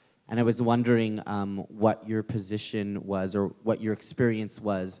activists. And I was wondering what your position was or what your experience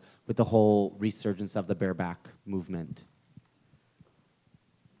was with the whole resurgence of the bareback movement.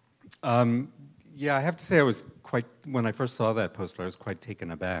 Yeah, I have to say I was when I first saw that poster, I was quite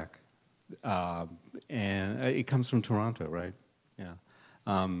taken aback. And it comes from Toronto, right? Yeah.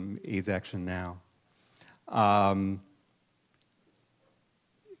 AIDS Action Now.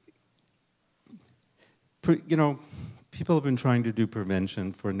 You know, people have been trying to do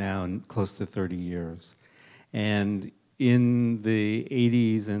prevention for now close to 30 years. And in the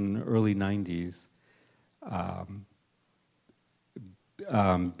 80s and early 90s,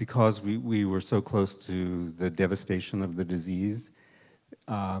 because we were so close to the devastation of the disease,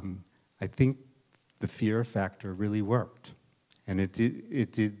 I think the fear factor really worked. And it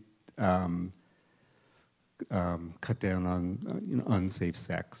did cut down on unsafe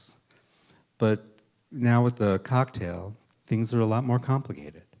sex. But now with the cocktail, things are a lot more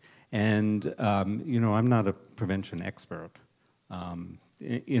complicated. And you know, I'm not a prevention expert.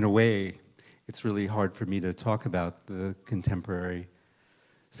 In a way, it's really hard for me to talk about the contemporary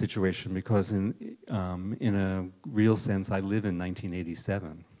situation because in a real sense, I live in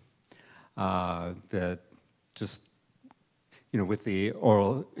 1987. That just, you know, with the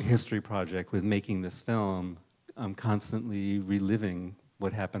oral history project, with making this film, I'm constantly reliving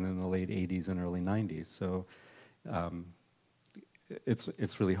what happened in the late 80s and early 90s. So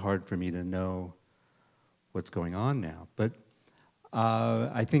it's really hard for me to know what's going on now. But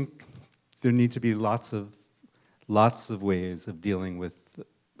I think there need to be lots of ways of dealing with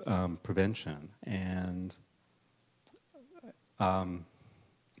prevention. And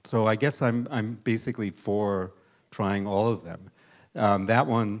so I guess I'm basically for trying all of them. That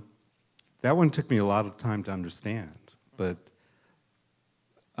one took me a lot of time to understand, but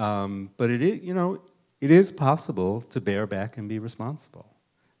it is, you know, it is possible to bear back and be responsible.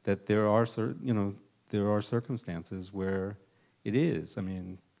 That there are there are circumstances where it is. I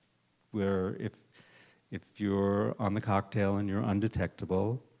mean, where if you're on the cocktail and you're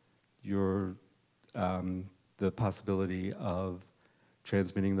undetectable, you're the possibility of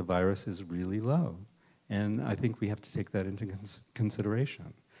transmitting the virus is really low. And I think we have to take that into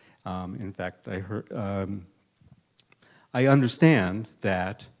consideration. In fact, I understand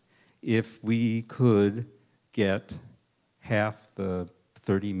that if we could get half the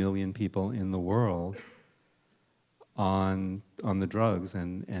 30 million people in the world on the drugs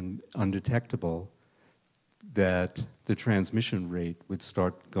and undetectable, that the transmission rate would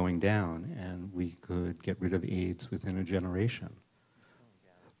start going down and we could get rid of AIDS within a generation.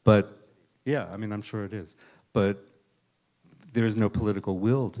 But, yeah, I mean, I'm sure it is. But there is no political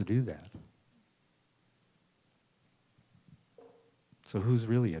will to do that. So who's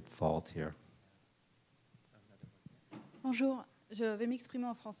really at fault here? Bonjour, je vais m'exprimer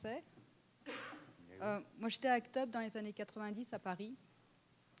en français. Moi, j'étais à ACT UP dans les années 90 à Paris.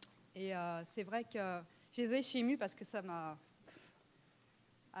 Et c'est vrai que je les ai émus parce que ça m'a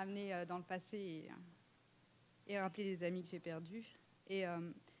amené dans le passé et rappelé des amis que j'ai perdus. Et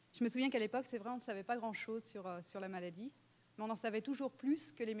je me souviens qu'à l'époque, c'est vrai, on ne savait pas grand-chose sur la maladie, mais on en savait toujours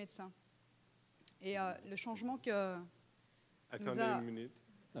plus que les médecins. Et le changement que nous a... Attendez une minute.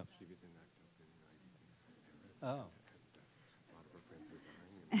 Oh. Oh.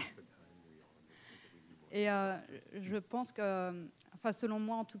 Et je pense que, enfin, selon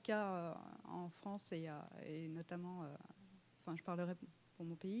moi en tout cas, en France et notamment, enfin, je parlerai pour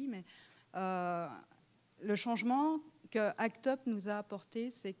mon pays, mais le changement que ACT UP nous a apporté,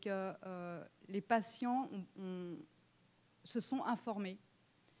 c'est que les patients se sont informés,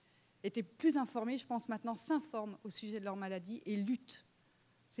 étaient plus informés, je pense maintenant s'informent au sujet de leur maladie et luttent.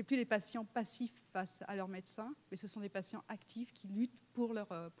 Ce n'est plus des patients passifs face à leurs médecins, mais ce sont des patients actifs qui luttent pour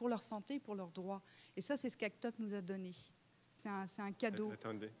leur santé, pour leurs droits. Et ça, c'est ce qu'ACT UP nous a donné. C'est un cadeau.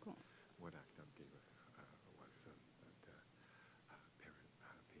 Attendez. What ACT UP gave us was that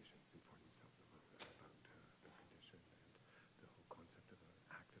patients inform themselves about the condition, and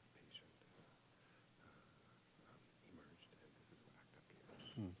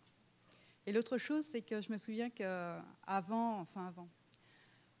Et l'autre chose, c'est que je me souviens qu'avant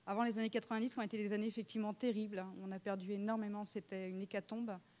les années 90, qui ont été des années effectivement terribles, hein, on a perdu énormément, c'était une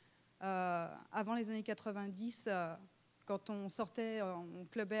hécatombe. Avant les années 90, quand on sortait, on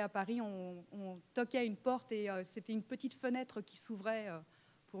clubait à Paris, on toquait à une porte et c'était une petite fenêtre qui s'ouvrait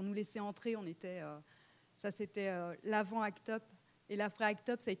pour nous laisser entrer. Ça c'était l'avant Act Up, et l'après Act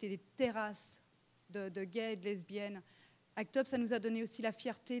Up, ça a été des terrasses de gays et de lesbiennes. Act Up, ça nous a donné aussi la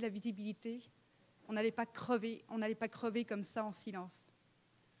fierté, la visibilité. On n'allait pas crever comme ça en silence.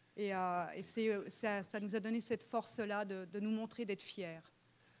 Et ça nous a donné cette force-là de nous montrer, d'être fiers.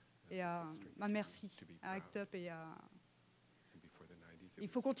 Et merci à Act Up et il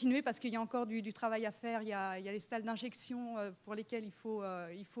faut continuer parce qu'il y a encore du travail à faire. Il y a les salles d'injection pour lesquelles il faut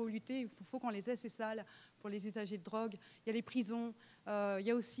lutter. Il faut qu'on les ait, ces salles, pour les usagers de drogue. Il y a les prisons. Il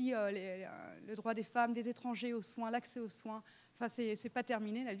y a aussi le droit des femmes, des étrangers aux soins, l'accès aux soins. Enfin, c'est pas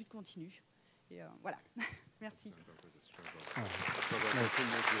terminé, la lutte continue. Et voilà. Merci.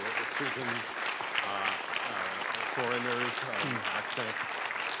 Foreigners, access,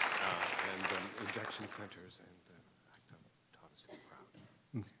 and injection centers, and ACT UP taught us to be proud.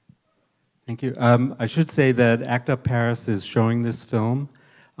 Thank you. I should say that ACT UP Paris is showing this film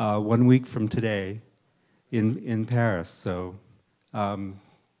 1 week from today in Paris. So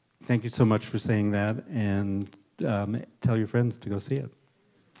thank you so much for saying that, and tell your friends to go see it.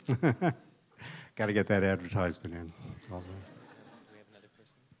 Got to get that advertisement in. Also.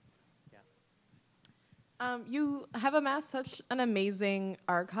 You have amassed such an amazing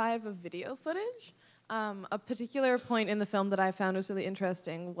archive of video footage. A particular point in the film that I found was really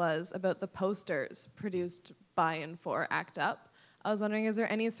interesting was about the posters produced by and for ACT UP. I was wondering, is there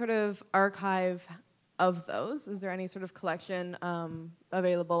any sort of archive of those? Is there any sort of collection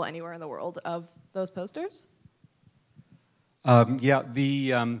available anywhere in the world of those posters? Yeah,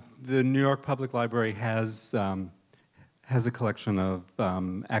 the New York Public Library has a collection of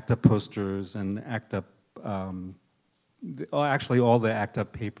ACT UP posters and ACT UP. Actually, all the ACT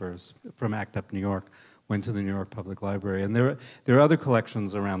UP papers from ACT UP New York went to the New York Public Library, and there are other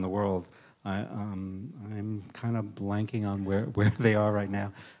collections around the world. I'm kind of blanking on where they are right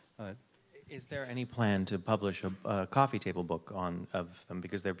now. Is there any plan to publish a coffee table book of them,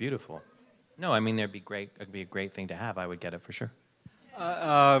 because they're beautiful? No, I mean it'd be a great thing to have. I would get it for sure.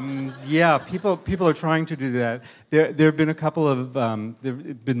 Yeah, people are trying to do that. There have been a couple of, there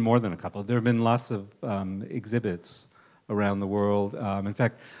have been more than a couple. There have been lots of exhibits around the world. In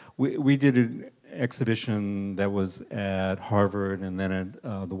fact, we did an exhibition that was at Harvard and then at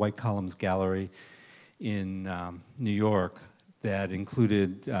the White Columns Gallery in New York that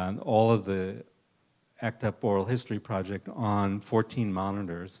included all of the ACT UP Oral History Project on 14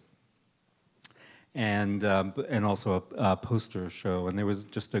 monitors. And also a poster show, and there was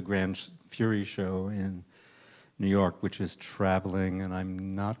just a Grand Fury show in New York, which is traveling, and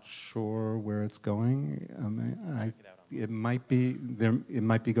I'm not sure where it's going. It might be there. It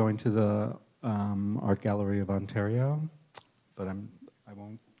might be going to the Art Gallery of Ontario, but I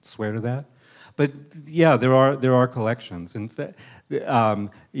won't swear to that. But yeah, there are collections. In fact,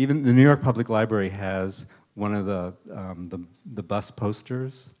 even the New York Public Library has one of the bus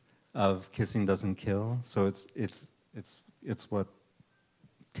posters of Kissing Doesn't Kill. So it's what,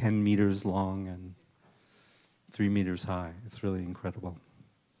 10 meters long and 3 meters high. It's really incredible.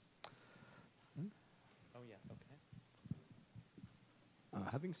 Oh yeah, okay.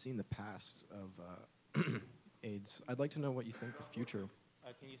 Having seen the past of AIDS, I'd like to know what you think the future.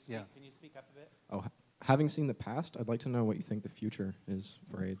 Can you speak up a bit? Oh, having seen the past, I'd like to know what you think the future is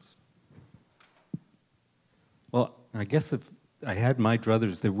for AIDS. Well, I guess if I had my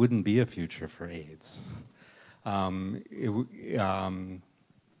druthers, there wouldn't be a future for AIDS. It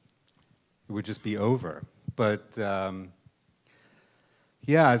would just be over. But yeah,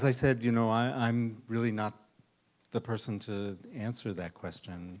 as I said, you know, I'm really not the person to answer that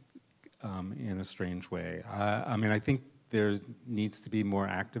question in a strange way. I mean, I think there needs to be more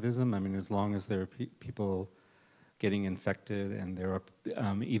activism. I mean, as long as there are people getting infected, and there are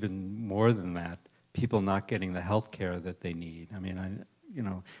even more than that, people not getting the health care that they need. I mean, you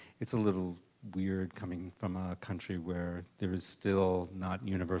know, it's a little weird coming from a country where there is still not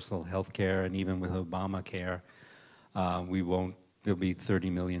universal health care, and even with Obamacare, there'll be 30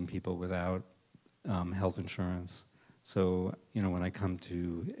 million people without health insurance. So, you know, when I come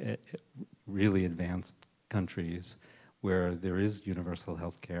to really advanced countries where there is universal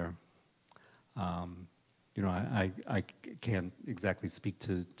health care, you know, I can't exactly speak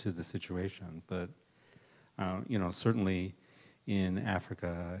to the situation, but you know, certainly in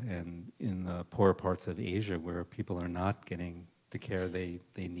Africa and in the poorer parts of Asia where people are not getting the care they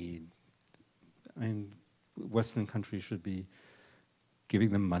need, I mean, Western countries should be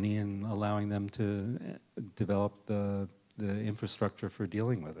giving them money and allowing them to develop the infrastructure for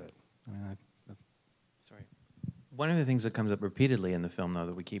dealing with it. I mean, Sorry. One of the things that comes up repeatedly in the film, though,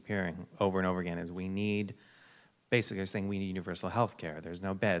 that we keep hearing over and over again is we need, basically saying we need universal health care. There's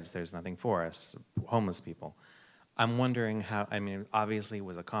no beds, there's nothing for us, homeless people. I'm wondering how, I mean, obviously it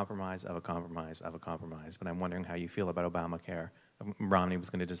was a compromise of a compromise of a compromise, but I'm wondering how you feel about Obamacare. Romney was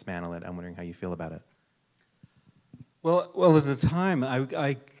going to dismantle it. I'm wondering how you feel about it. Well, at the time,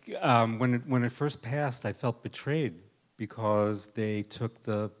 when it first passed, I felt betrayed because they took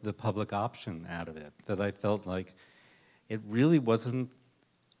the public option out of it. That I felt like it really wasn't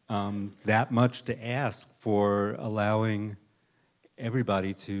that much to ask for allowing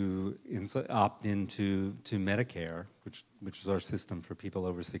everybody to opt into Medicare, which is our system for people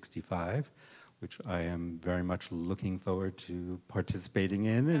over 65, which I am very much looking forward to participating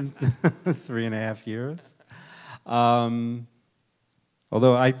in 3.5 years.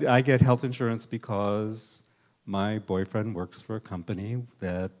 Although I get health insurance because my boyfriend works for a company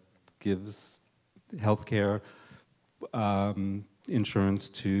that gives health care insurance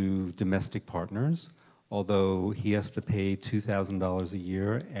to domestic partners, although he has to pay $2,000 a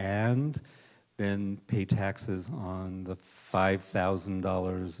year and then pay taxes on the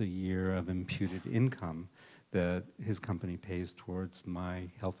 $5,000 a year of imputed income that his company pays towards my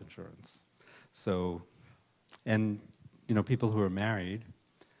health insurance. So, and you know, people who are married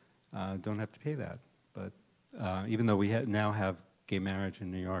don't have to pay that. But even though we now have gay marriage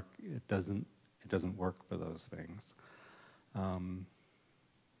in New York, it doesn't work for those things.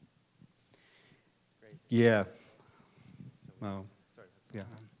 Yeah. Well, yeah.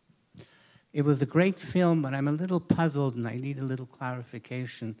 It was a great film, but I'm a little puzzled and I need a little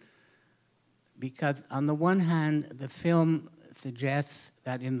clarification. Because on the one hand, the film suggests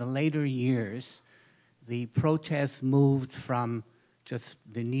that in the later years, the protests moved from just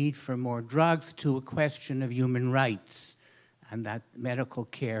the need for more drugs to a question of human rights, and that medical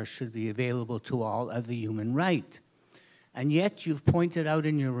care should be available to all as a human right. And yet you've pointed out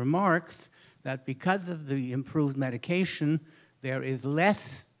in your remarks that because of the improved medication, there is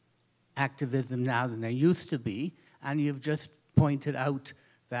less activism now than there used to be, and you've just pointed out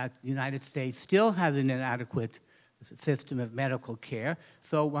that the United States still has an inadequate system of medical care.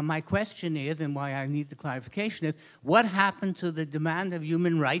 So my question is, and why I need the clarification is, what happened to the demand of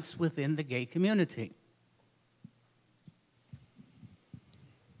human rights within the gay community?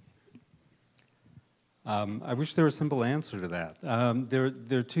 I wish there was a simple answer to that.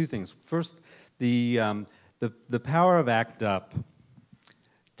 There are two things. First, the power of ACT UP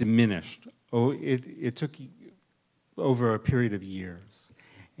diminished. Oh, it took over a period of years,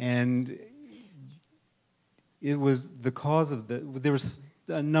 and it was the cause of there was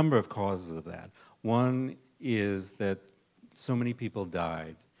a number of causes of that. One is that so many people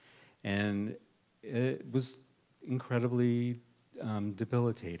died, and it was incredibly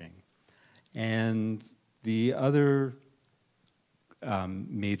debilitating. And the other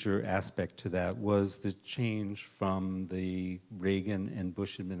major aspect to that was the change from the Reagan and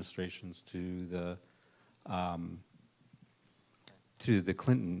Bush administrations to the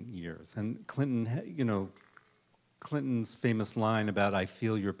Clinton years. And Clinton, you know, Clinton's famous line about "I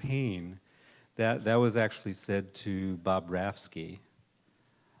feel your pain," that was actually said to Bob Rafsky,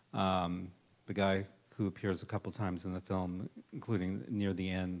 the guy who appears a couple times in the film, including near the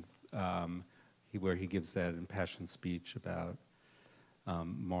end, where he gives that impassioned speech about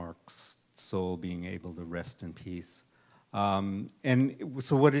Mark's soul being able to rest in peace. So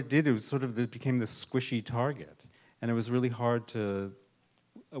what it did, it was sort of, it became this squishy target, and it was really hard to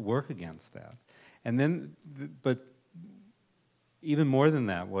work against that. And then, but even more than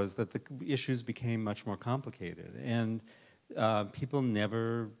that was that the issues became much more complicated, and people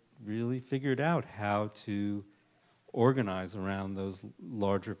never really figured out how to organize around those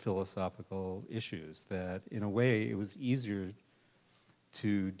larger philosophical issues, that in a way it was easier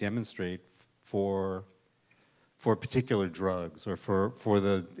to demonstrate for particular drugs, or for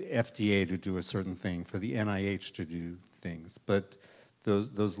the FDA to do a certain thing, for the NIH to do things. But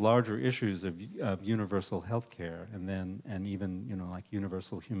those larger issues of universal health care, and even, you know, like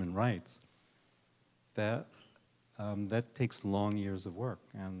universal human rights, that takes long years of work.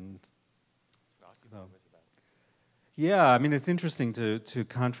 And yeah, I mean, it's interesting to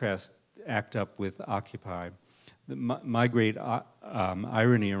contrast ACT UP with Occupy. My great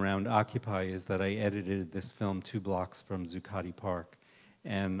irony around Occupy is that I edited this film 2 blocks from Zuccotti Park,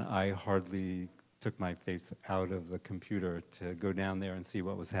 and I hardly took my face out of the computer to go down there and see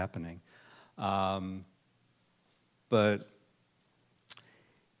what was happening. But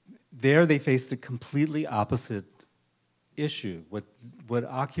there they faced a completely opposite issue. What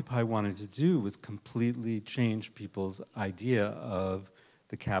Occupy wanted to do was completely change people's idea of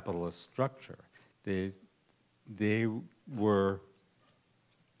the capitalist structure. They were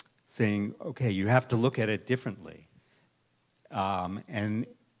saying, okay, you have to look at it differently. And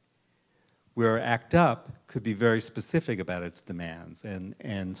where ACT UP could be very specific about its demands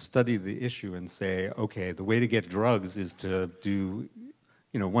and study the issue and say, okay, the way to get drugs is to do,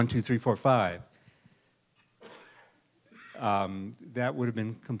 1, 2, 3, 4, 5. That would have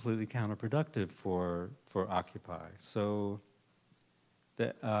been completely counterproductive for Occupy. So,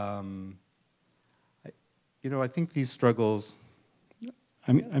 I think these struggles.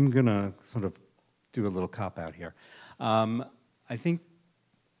 I'm gonna sort of do a little cop-out here. I think,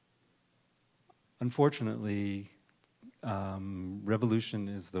 unfortunately, revolution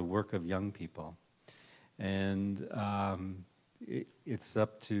is the work of young people, and it's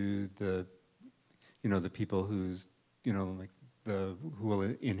up to the people who's who will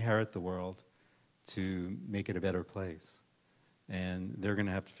inherit the world to make it a better place, and they're going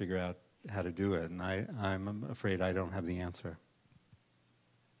to have to figure out how to do it. And I'm afraid I don't have the answer.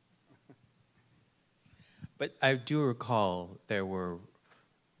 But I do recall there were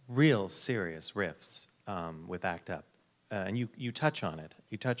real serious rifts with ACT UP. And you touch on it.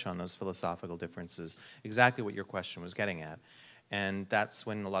 You touch on those philosophical differences, exactly what your question was getting at. And that's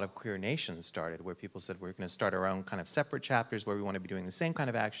when a lot of queer nations started, where people said we're going to start our own kind of separate chapters where we want to be doing the same kind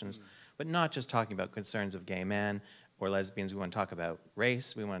of actions, but not just talking about concerns of gay men or lesbians. We want to talk about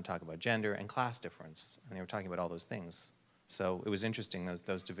race, we want to talk about gender and class difference. And they were talking about all those things. So it was interesting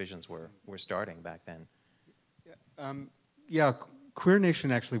those divisions were starting back then. Yeah, Queer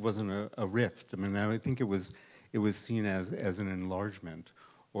Nation actually wasn't a rift. I mean, I think it was seen as an enlargement,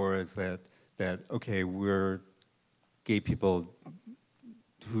 or as that okay, we're gay people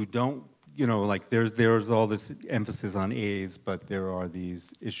who don't, there's all this emphasis on AIDS, but there are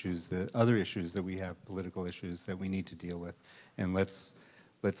these issues, other issues that we have, political issues that we need to deal with, and let's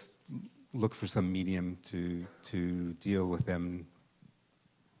look for some medium to deal with them,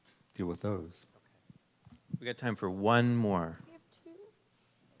 deal with those. We got time for one more. We have two.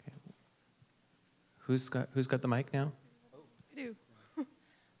 Okay. Who's got the mic now? I do.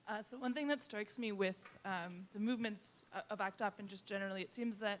 So one thing that strikes me with the movements of ACT UP and just generally, it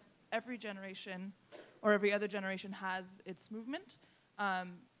seems that every generation or every other generation has its movement,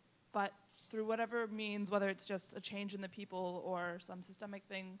 but through whatever means, whether it's just a change in the people or some systemic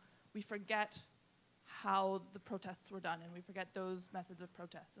thing, we forget how the protests were done and we forget those methods of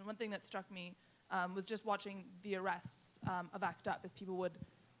protest. And one thing that struck me was just watching the arrests of ACT UP, as people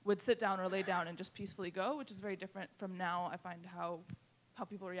would sit down or lay down and just peacefully go, which is very different from now, I find, how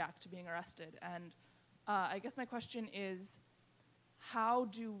people react to being arrested. And I guess my question is, how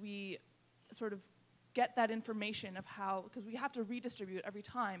do we sort of get that information of how, because we have to redistribute every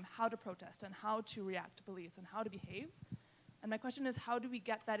time how to protest and how to react to police and how to behave. And my question is, how do we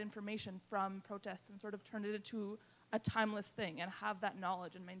get that information from protests and sort of turn it into a timeless thing and have that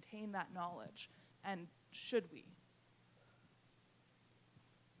knowledge and maintain that knowledge? And should we?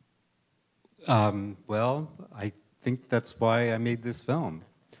 Well, I think that's why I made this film,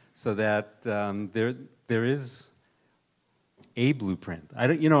 so that there is a blueprint. I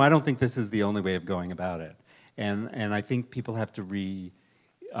don't think this is the only way of going about it, and I think people have to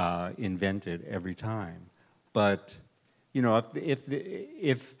reinvent it every time. But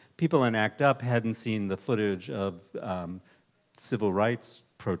if people in ACT UP hadn't seen the footage of civil rights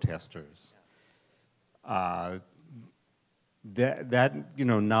protesters, that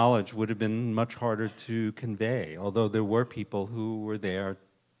knowledge would have been much harder to convey, although there were people who were there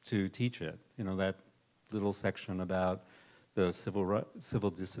to teach it. That little section about the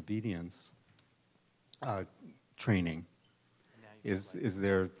civil disobedience training is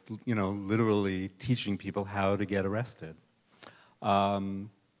there, literally teaching people how to get arrested.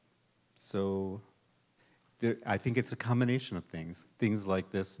 So I think it's a combination of things like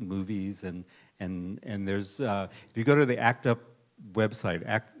this, movies, and there's, if you go to the ACT UP website,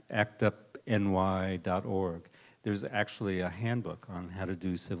 actupny.org, there's actually a handbook on how to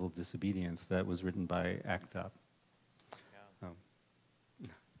do civil disobedience that was written by ACT UP. Yeah.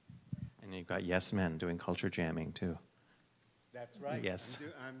 And you've got Yes Men doing culture jamming too. That's right. Yes.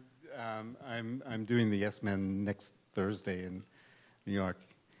 I'm doing the Yes Men next Thursday in New York,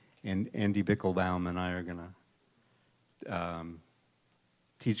 and Andy Bickelbaum and I are gonna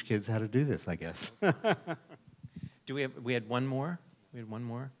teach kids how to do this, I guess. We had one more? We had one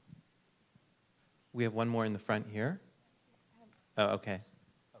more? We have one more in the front here? Oh, okay.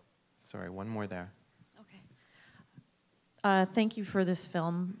 Sorry, one more there. Okay. Thank you for this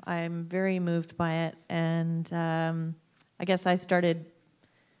film. I'm very moved by it, and I guess I started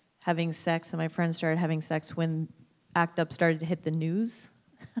having sex, and my friends started having sex when ACT UP started to hit the news.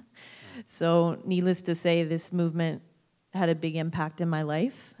 So needless to say, this movement had a big impact in my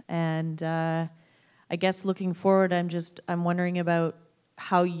life, and I guess looking forward, I'm wondering about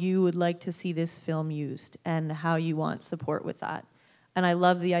how you would like to see this film used and how you want support with that. And I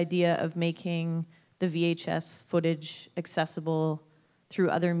love the idea of making the VHS footage accessible through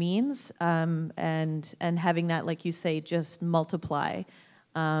other means, and having that, like you say, just multiply.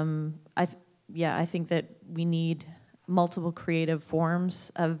 I think that we need multiple creative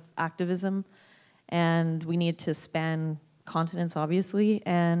forms of activism, and we need to span continents, obviously,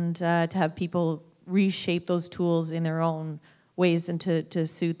 and to have people reshape those tools in their own ways and to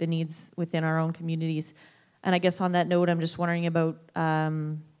suit the needs within our own communities. And I guess on that note, I'm just wondering about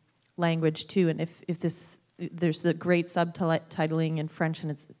language too, and if there's the great subtitling in French,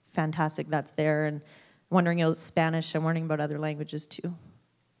 and it's fantastic that's there, and wondering about Spanish, I'm wondering about other languages too.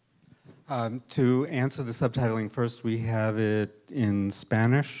 To answer the subtitling first, we have it in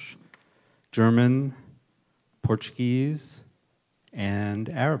Spanish, German, Portuguese, and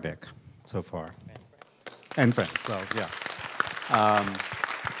Arabic so far. And French, well, yeah.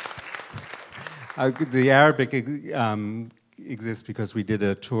 The Arabic exists because we did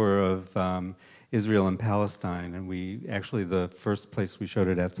a tour of Israel and Palestine, and the first place we showed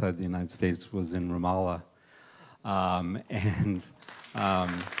it outside the United States was in Ramallah.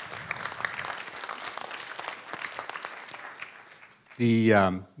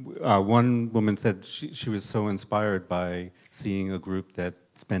 One woman said she was so inspired by seeing a group that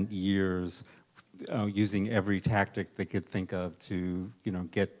spent years using every tactic they could think of to,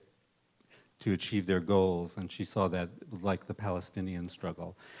 get to achieve their goals, and she saw that like the Palestinian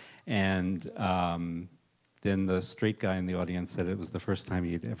struggle. And then the straight guy in the audience said it was the first time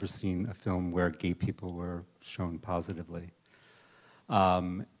he had ever seen a film where gay people were shown positively.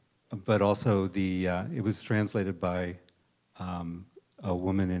 But also it was translated by a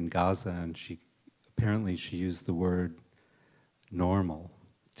woman in Gaza, and apparently she used the word normal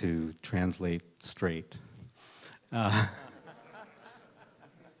to translate straight.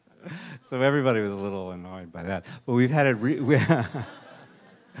 So everybody was a little annoyed by that. But we've had it we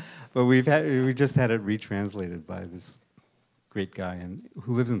just had it retranslated by this great guy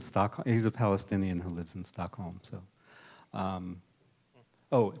who lives in Stockholm. He's a Palestinian who lives in Stockholm. So,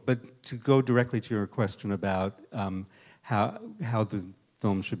 but to go directly to your question about how the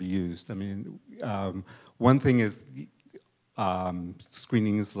film should be used. I mean, one thing is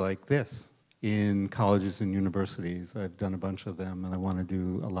screenings like this in colleges and universities. I've done a bunch of them, and I want to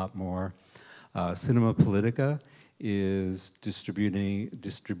do a lot more. Cinema Politica is distributing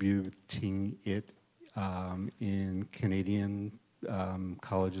it in Canadian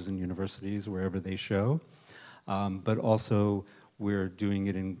colleges and universities wherever they show, but also we're doing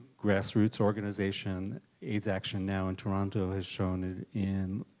it in grassroots organization. AIDS Action Now in Toronto has shown it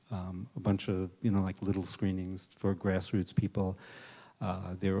in a bunch of like little screenings for grassroots people.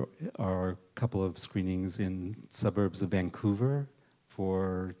 There are a couple of screenings in suburbs of Vancouver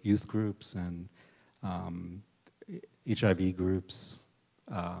for youth groups and HIV groups.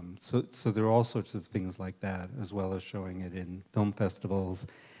 So there are all sorts of things like that, as well as showing it in film festivals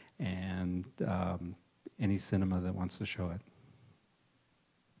and any cinema that wants to show it.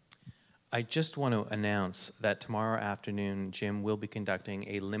 I just want to announce that tomorrow afternoon, Jim will be conducting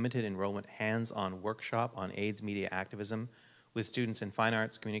a limited enrollment hands-on workshop on AIDS media activism with students in fine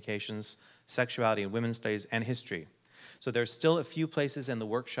arts, communications, sexuality and women's studies, and history. So there's still a few places in the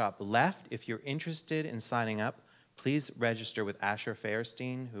workshop left. If you're interested in signing up, please register with Asher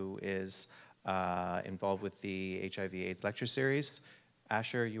Fairstein, who is involved with the HIV/AIDS lecture series.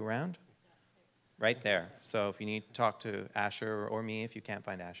 Asher, you around? Right there. So if you need to talk to Asher or me, if you can't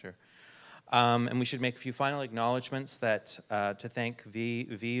find Asher. And we should make a few final acknowledgements to thank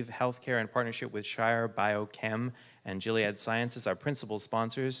Vive Healthcare in partnership with Shire Biochem and Gilead Sciences, our principal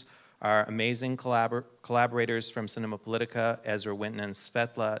sponsors, our amazing collaborators from Cinema Politica, Ezra Winton and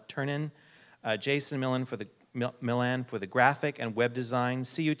Svetla Turnin, Jason Milan for the graphic and web design,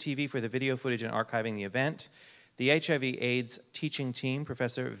 CUTV for the video footage and archiving the event, the HIV/AIDS teaching team,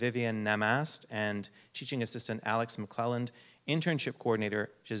 Professor Vivian Namast and teaching assistant Alex McClelland, internship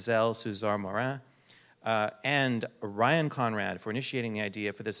coordinator Giselle Suzar-Morin, and Ryan Conrad for initiating the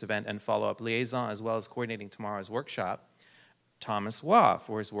idea for this event and follow-up liaison, as well as coordinating tomorrow's workshop, Thomas Waugh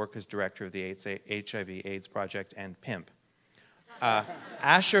for his work as director of the HIV/AIDS Project and PIMP,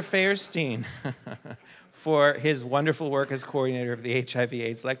 Asher Fairstein for his wonderful work as coordinator of the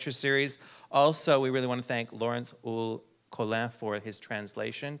HIV/AIDS lecture series. Also, we really want to thank Lawrence Colin for his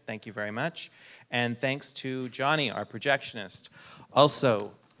translation. Thank you very much. And thanks to Johnny, our projectionist.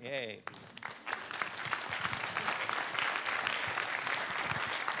 Also, yay.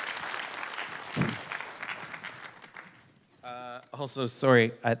 Also,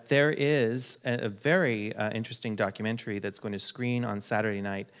 sorry, there is a very interesting documentary that's going to screen on Saturday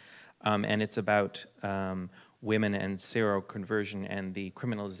night, and it's about women and seroconversion and the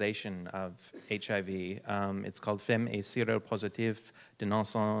criminalization of HIV. It's called Femmes et séropositifs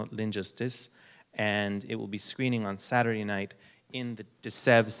dénonçant l'injustice, and it will be screening on Saturday night in the De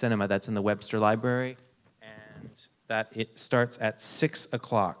Sèvres Cinema that's in the Webster Library, and that it starts at 6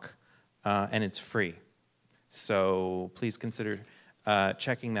 o'clock, and it's free. So please consider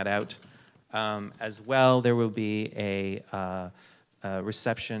checking that out. As well, there will be a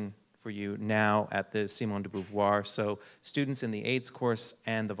reception for you now at the Simone de Beauvoir. So students in the AIDS course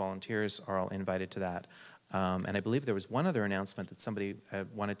and the volunteers are all invited to that. And I believe there was one other announcement that somebody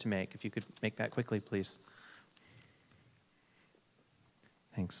wanted to make. If you could make that quickly, please.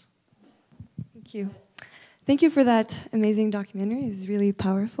 Thanks. Thank you. Thank you for that amazing documentary. It was really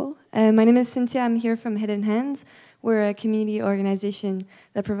powerful. My name is Cynthia. I'm here from Hidden Hands. We're a community organization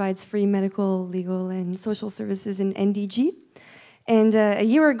that provides free medical, legal, and social services in NDG. And a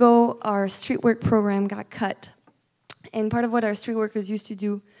year ago, our street work program got cut. And part of what our street workers used to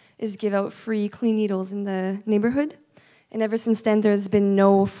do is give out free clean needles in the neighborhood. And ever since then, there's been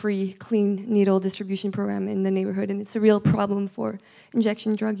no free clean needle distribution program in the neighborhood. And it's a real problem for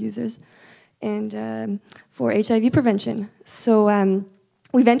injection drug users and for HIV prevention. So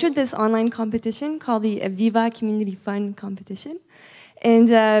we've entered this online competition called the Aviva Community Fund Competition.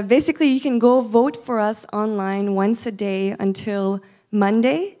 And basically, you can go vote for us online once a day until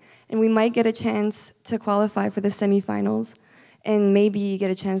Monday, and we might get a chance to qualify for the semifinals and maybe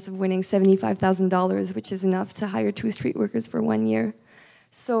get a chance of winning $75,000, which is enough to hire 2 street workers for 1 year.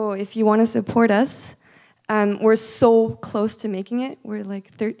 So if you want to support us, we're so close to making it. We're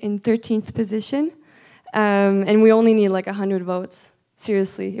like in 13th position, and we only need like 100 votes.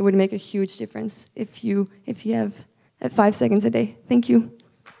 Seriously, it would make a huge difference if you have 5 seconds a day. Thank you.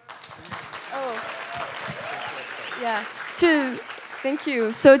 Oh, yeah. Thank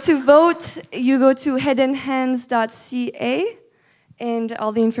you. So to vote, you go to hiddenhands.ca, and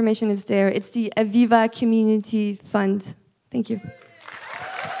all the information is there. It's the Aviva Community Fund. Thank you.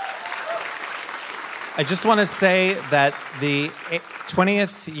 I just want to say that the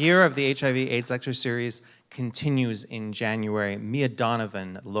 20th year of the HIV/AIDS lecture series continues in January. Mia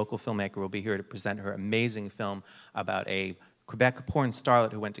Donovan, a local filmmaker, will be here to present her amazing film about a Quebec porn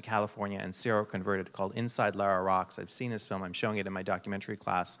starlet who went to California and seroconverted, called Inside Lara Rocks. I've seen this film. I'm showing it in my documentary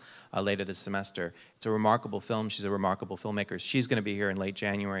class later this semester. It's a remarkable film. She's a remarkable filmmaker. She's going to be here in late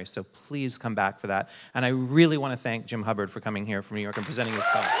January, so please come back for that. And I really want to thank Jim Hubbard for coming here from New York and presenting his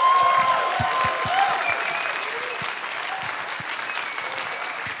film.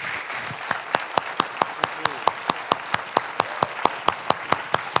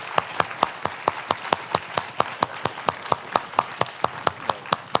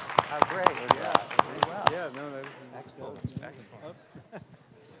 How great was that? Really well. Yeah, no, that was excellent. Excellent.